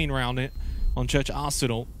pretty clean round it on Church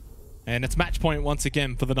Arsenal. And it's match point once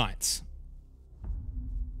again for the Knights.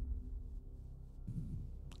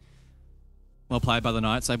 Well played by the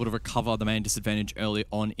Knights, able to recover the main disadvantage early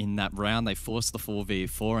on in that round. They forced the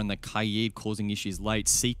 4v4 and the Kaid causing issues late,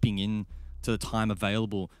 seeping in to the time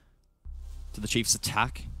available to the Chiefs'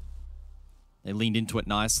 attack. They leaned into it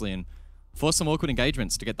nicely and forced some awkward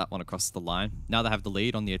engagements to get that one across the line. Now they have the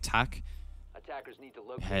lead on the attack. Attackers need to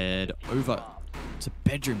locate Head over to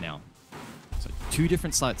bedroom now. So 2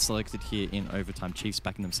 different sites selected here in overtime. Chiefs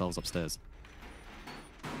backing themselves upstairs.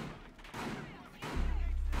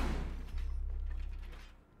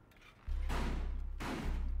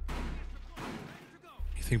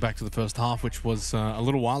 You think back to the first half, which was a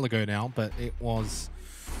little while ago now, but it was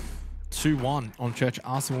 2-1 on Church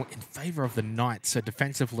Arsenal in favor of the Knights. So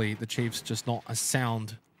defensively, the Chiefs just not as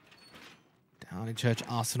sound down in Church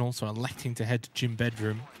Arsenal. So electing to head to gym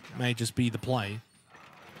bedroom may just be the play.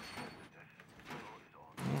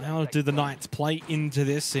 How do the Knights play into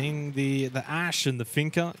this? Seeing the Ash and the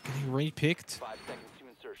Finker getting repicked. 5 seconds to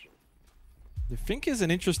insertion. The Finker's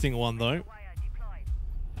an interesting one, though.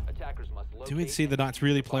 Attackers must locate. Do we see the Knights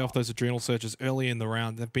really play off those adrenal surges early in the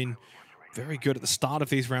round? They've been very good at the start of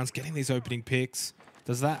these rounds, getting these opening picks.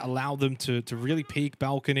 Does that allow them to really peak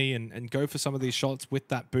balcony and go for some of these shots with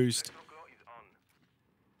that boost?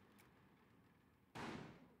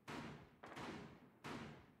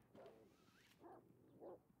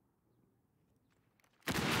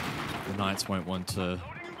 The Knights won't want to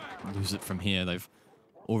lose it from here. They've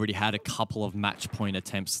already had a couple of match point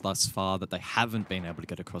attempts thus far that they haven't been able to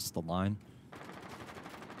get across the line.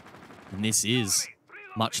 And this is,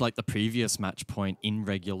 much like the previous match point in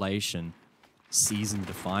regulation, season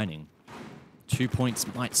defining. 2 points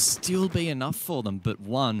might still be enough for them, but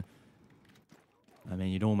 1, I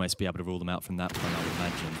mean, you'd almost be able to rule them out from that point, I would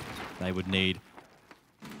imagine. They would need...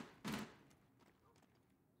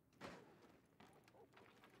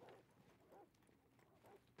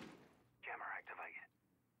 Jammer activated.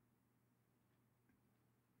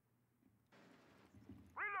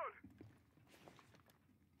 Reload.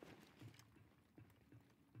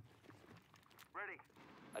 Ready.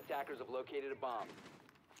 Attackers have located a bomb.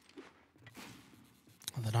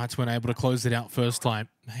 The Knights weren't able to close it out first time.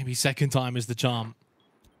 Maybe second time is the charm.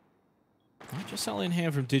 Not just selling in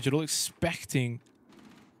here from Digital, expecting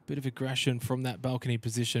a bit of aggression from that balcony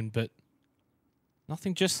position, but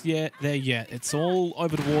nothing just yet there yet. It's all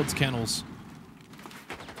over towards Kennels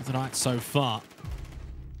for the Knights so far.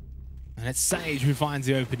 And it's Sage who finds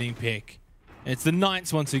the opening pick. It's the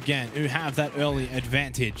Knights once again who have that early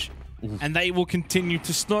advantage. Ooh. And they will continue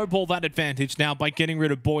to snowball that advantage now by getting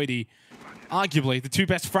rid of Boydie. Arguably, the 2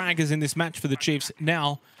 best fraggers in this match for the Chiefs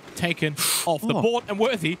now taken off the board. And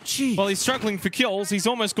Worthy, while he's struggling for kills, he's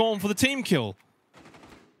almost gone for the team kill.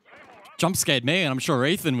 Jump scared me, and I'm sure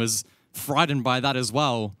Ethan was frightened by that as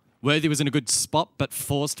well. Worthy was in a good spot, but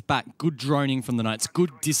forced back. Good droning from the Knights,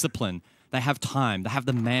 good discipline. They have time, they have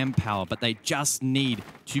the manpower, but they just need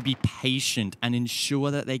to be patient and ensure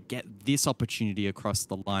that they get this opportunity across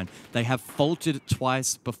the line. They have faltered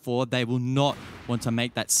twice before. They will not want to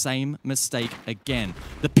make that same mistake again.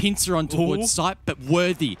 The pincer on towards site, but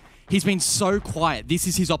Worthy, he's been so quiet. This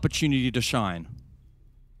is his opportunity to shine.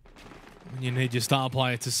 When you need your star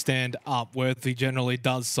player to stand up, Worthy generally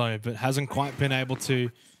does so, but hasn't quite been able to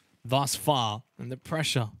thus far, and the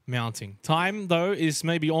pressure mounting. Time, though, is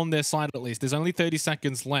maybe on their side at least. There's only 30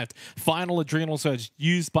 seconds left. Final adrenal surge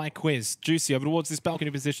used by Quiz. Juicy over towards this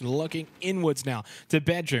balcony position, looking inwards now to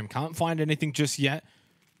bedroom. Can't find anything just yet.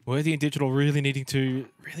 Worthy and Digital really needing to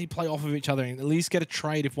really play off of each other and at least get a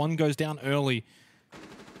trade if one goes down early.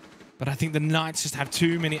 But I think the Knights just have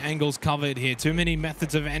too many angles covered here. Too many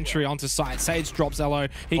methods of entry onto site. Sage drops LO.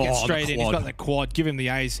 He gets straight in. He's got the quad. Give him the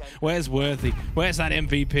ace. Where's Worthy? Where's that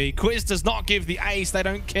MVP? Quiz does not give the ace. They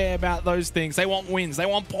don't care about those things. They want wins. They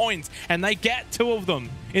want points. And they get 2 of them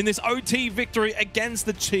in this OT victory against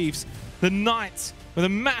the Chiefs. The Knights with a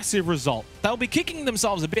massive result. They'll be kicking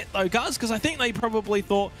themselves a bit though, guys, because I think they probably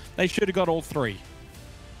thought they should have got all 3.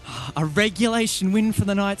 A regulation win for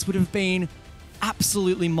the Knights would have been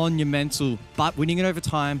absolutely monumental, but winning in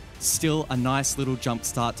overtime, still a nice little jump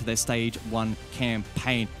start to their Stage 1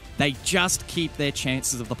 campaign. They just keep their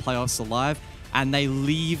chances of the playoffs alive, and they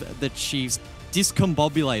leave the Chiefs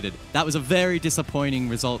discombobulated. That was a very disappointing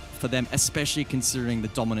result for them, especially considering the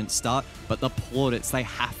dominant start, but the plaudits, they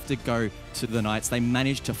have to go to the Knights. They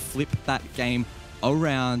managed to flip that game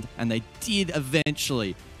around, and they did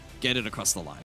eventually get it across the line.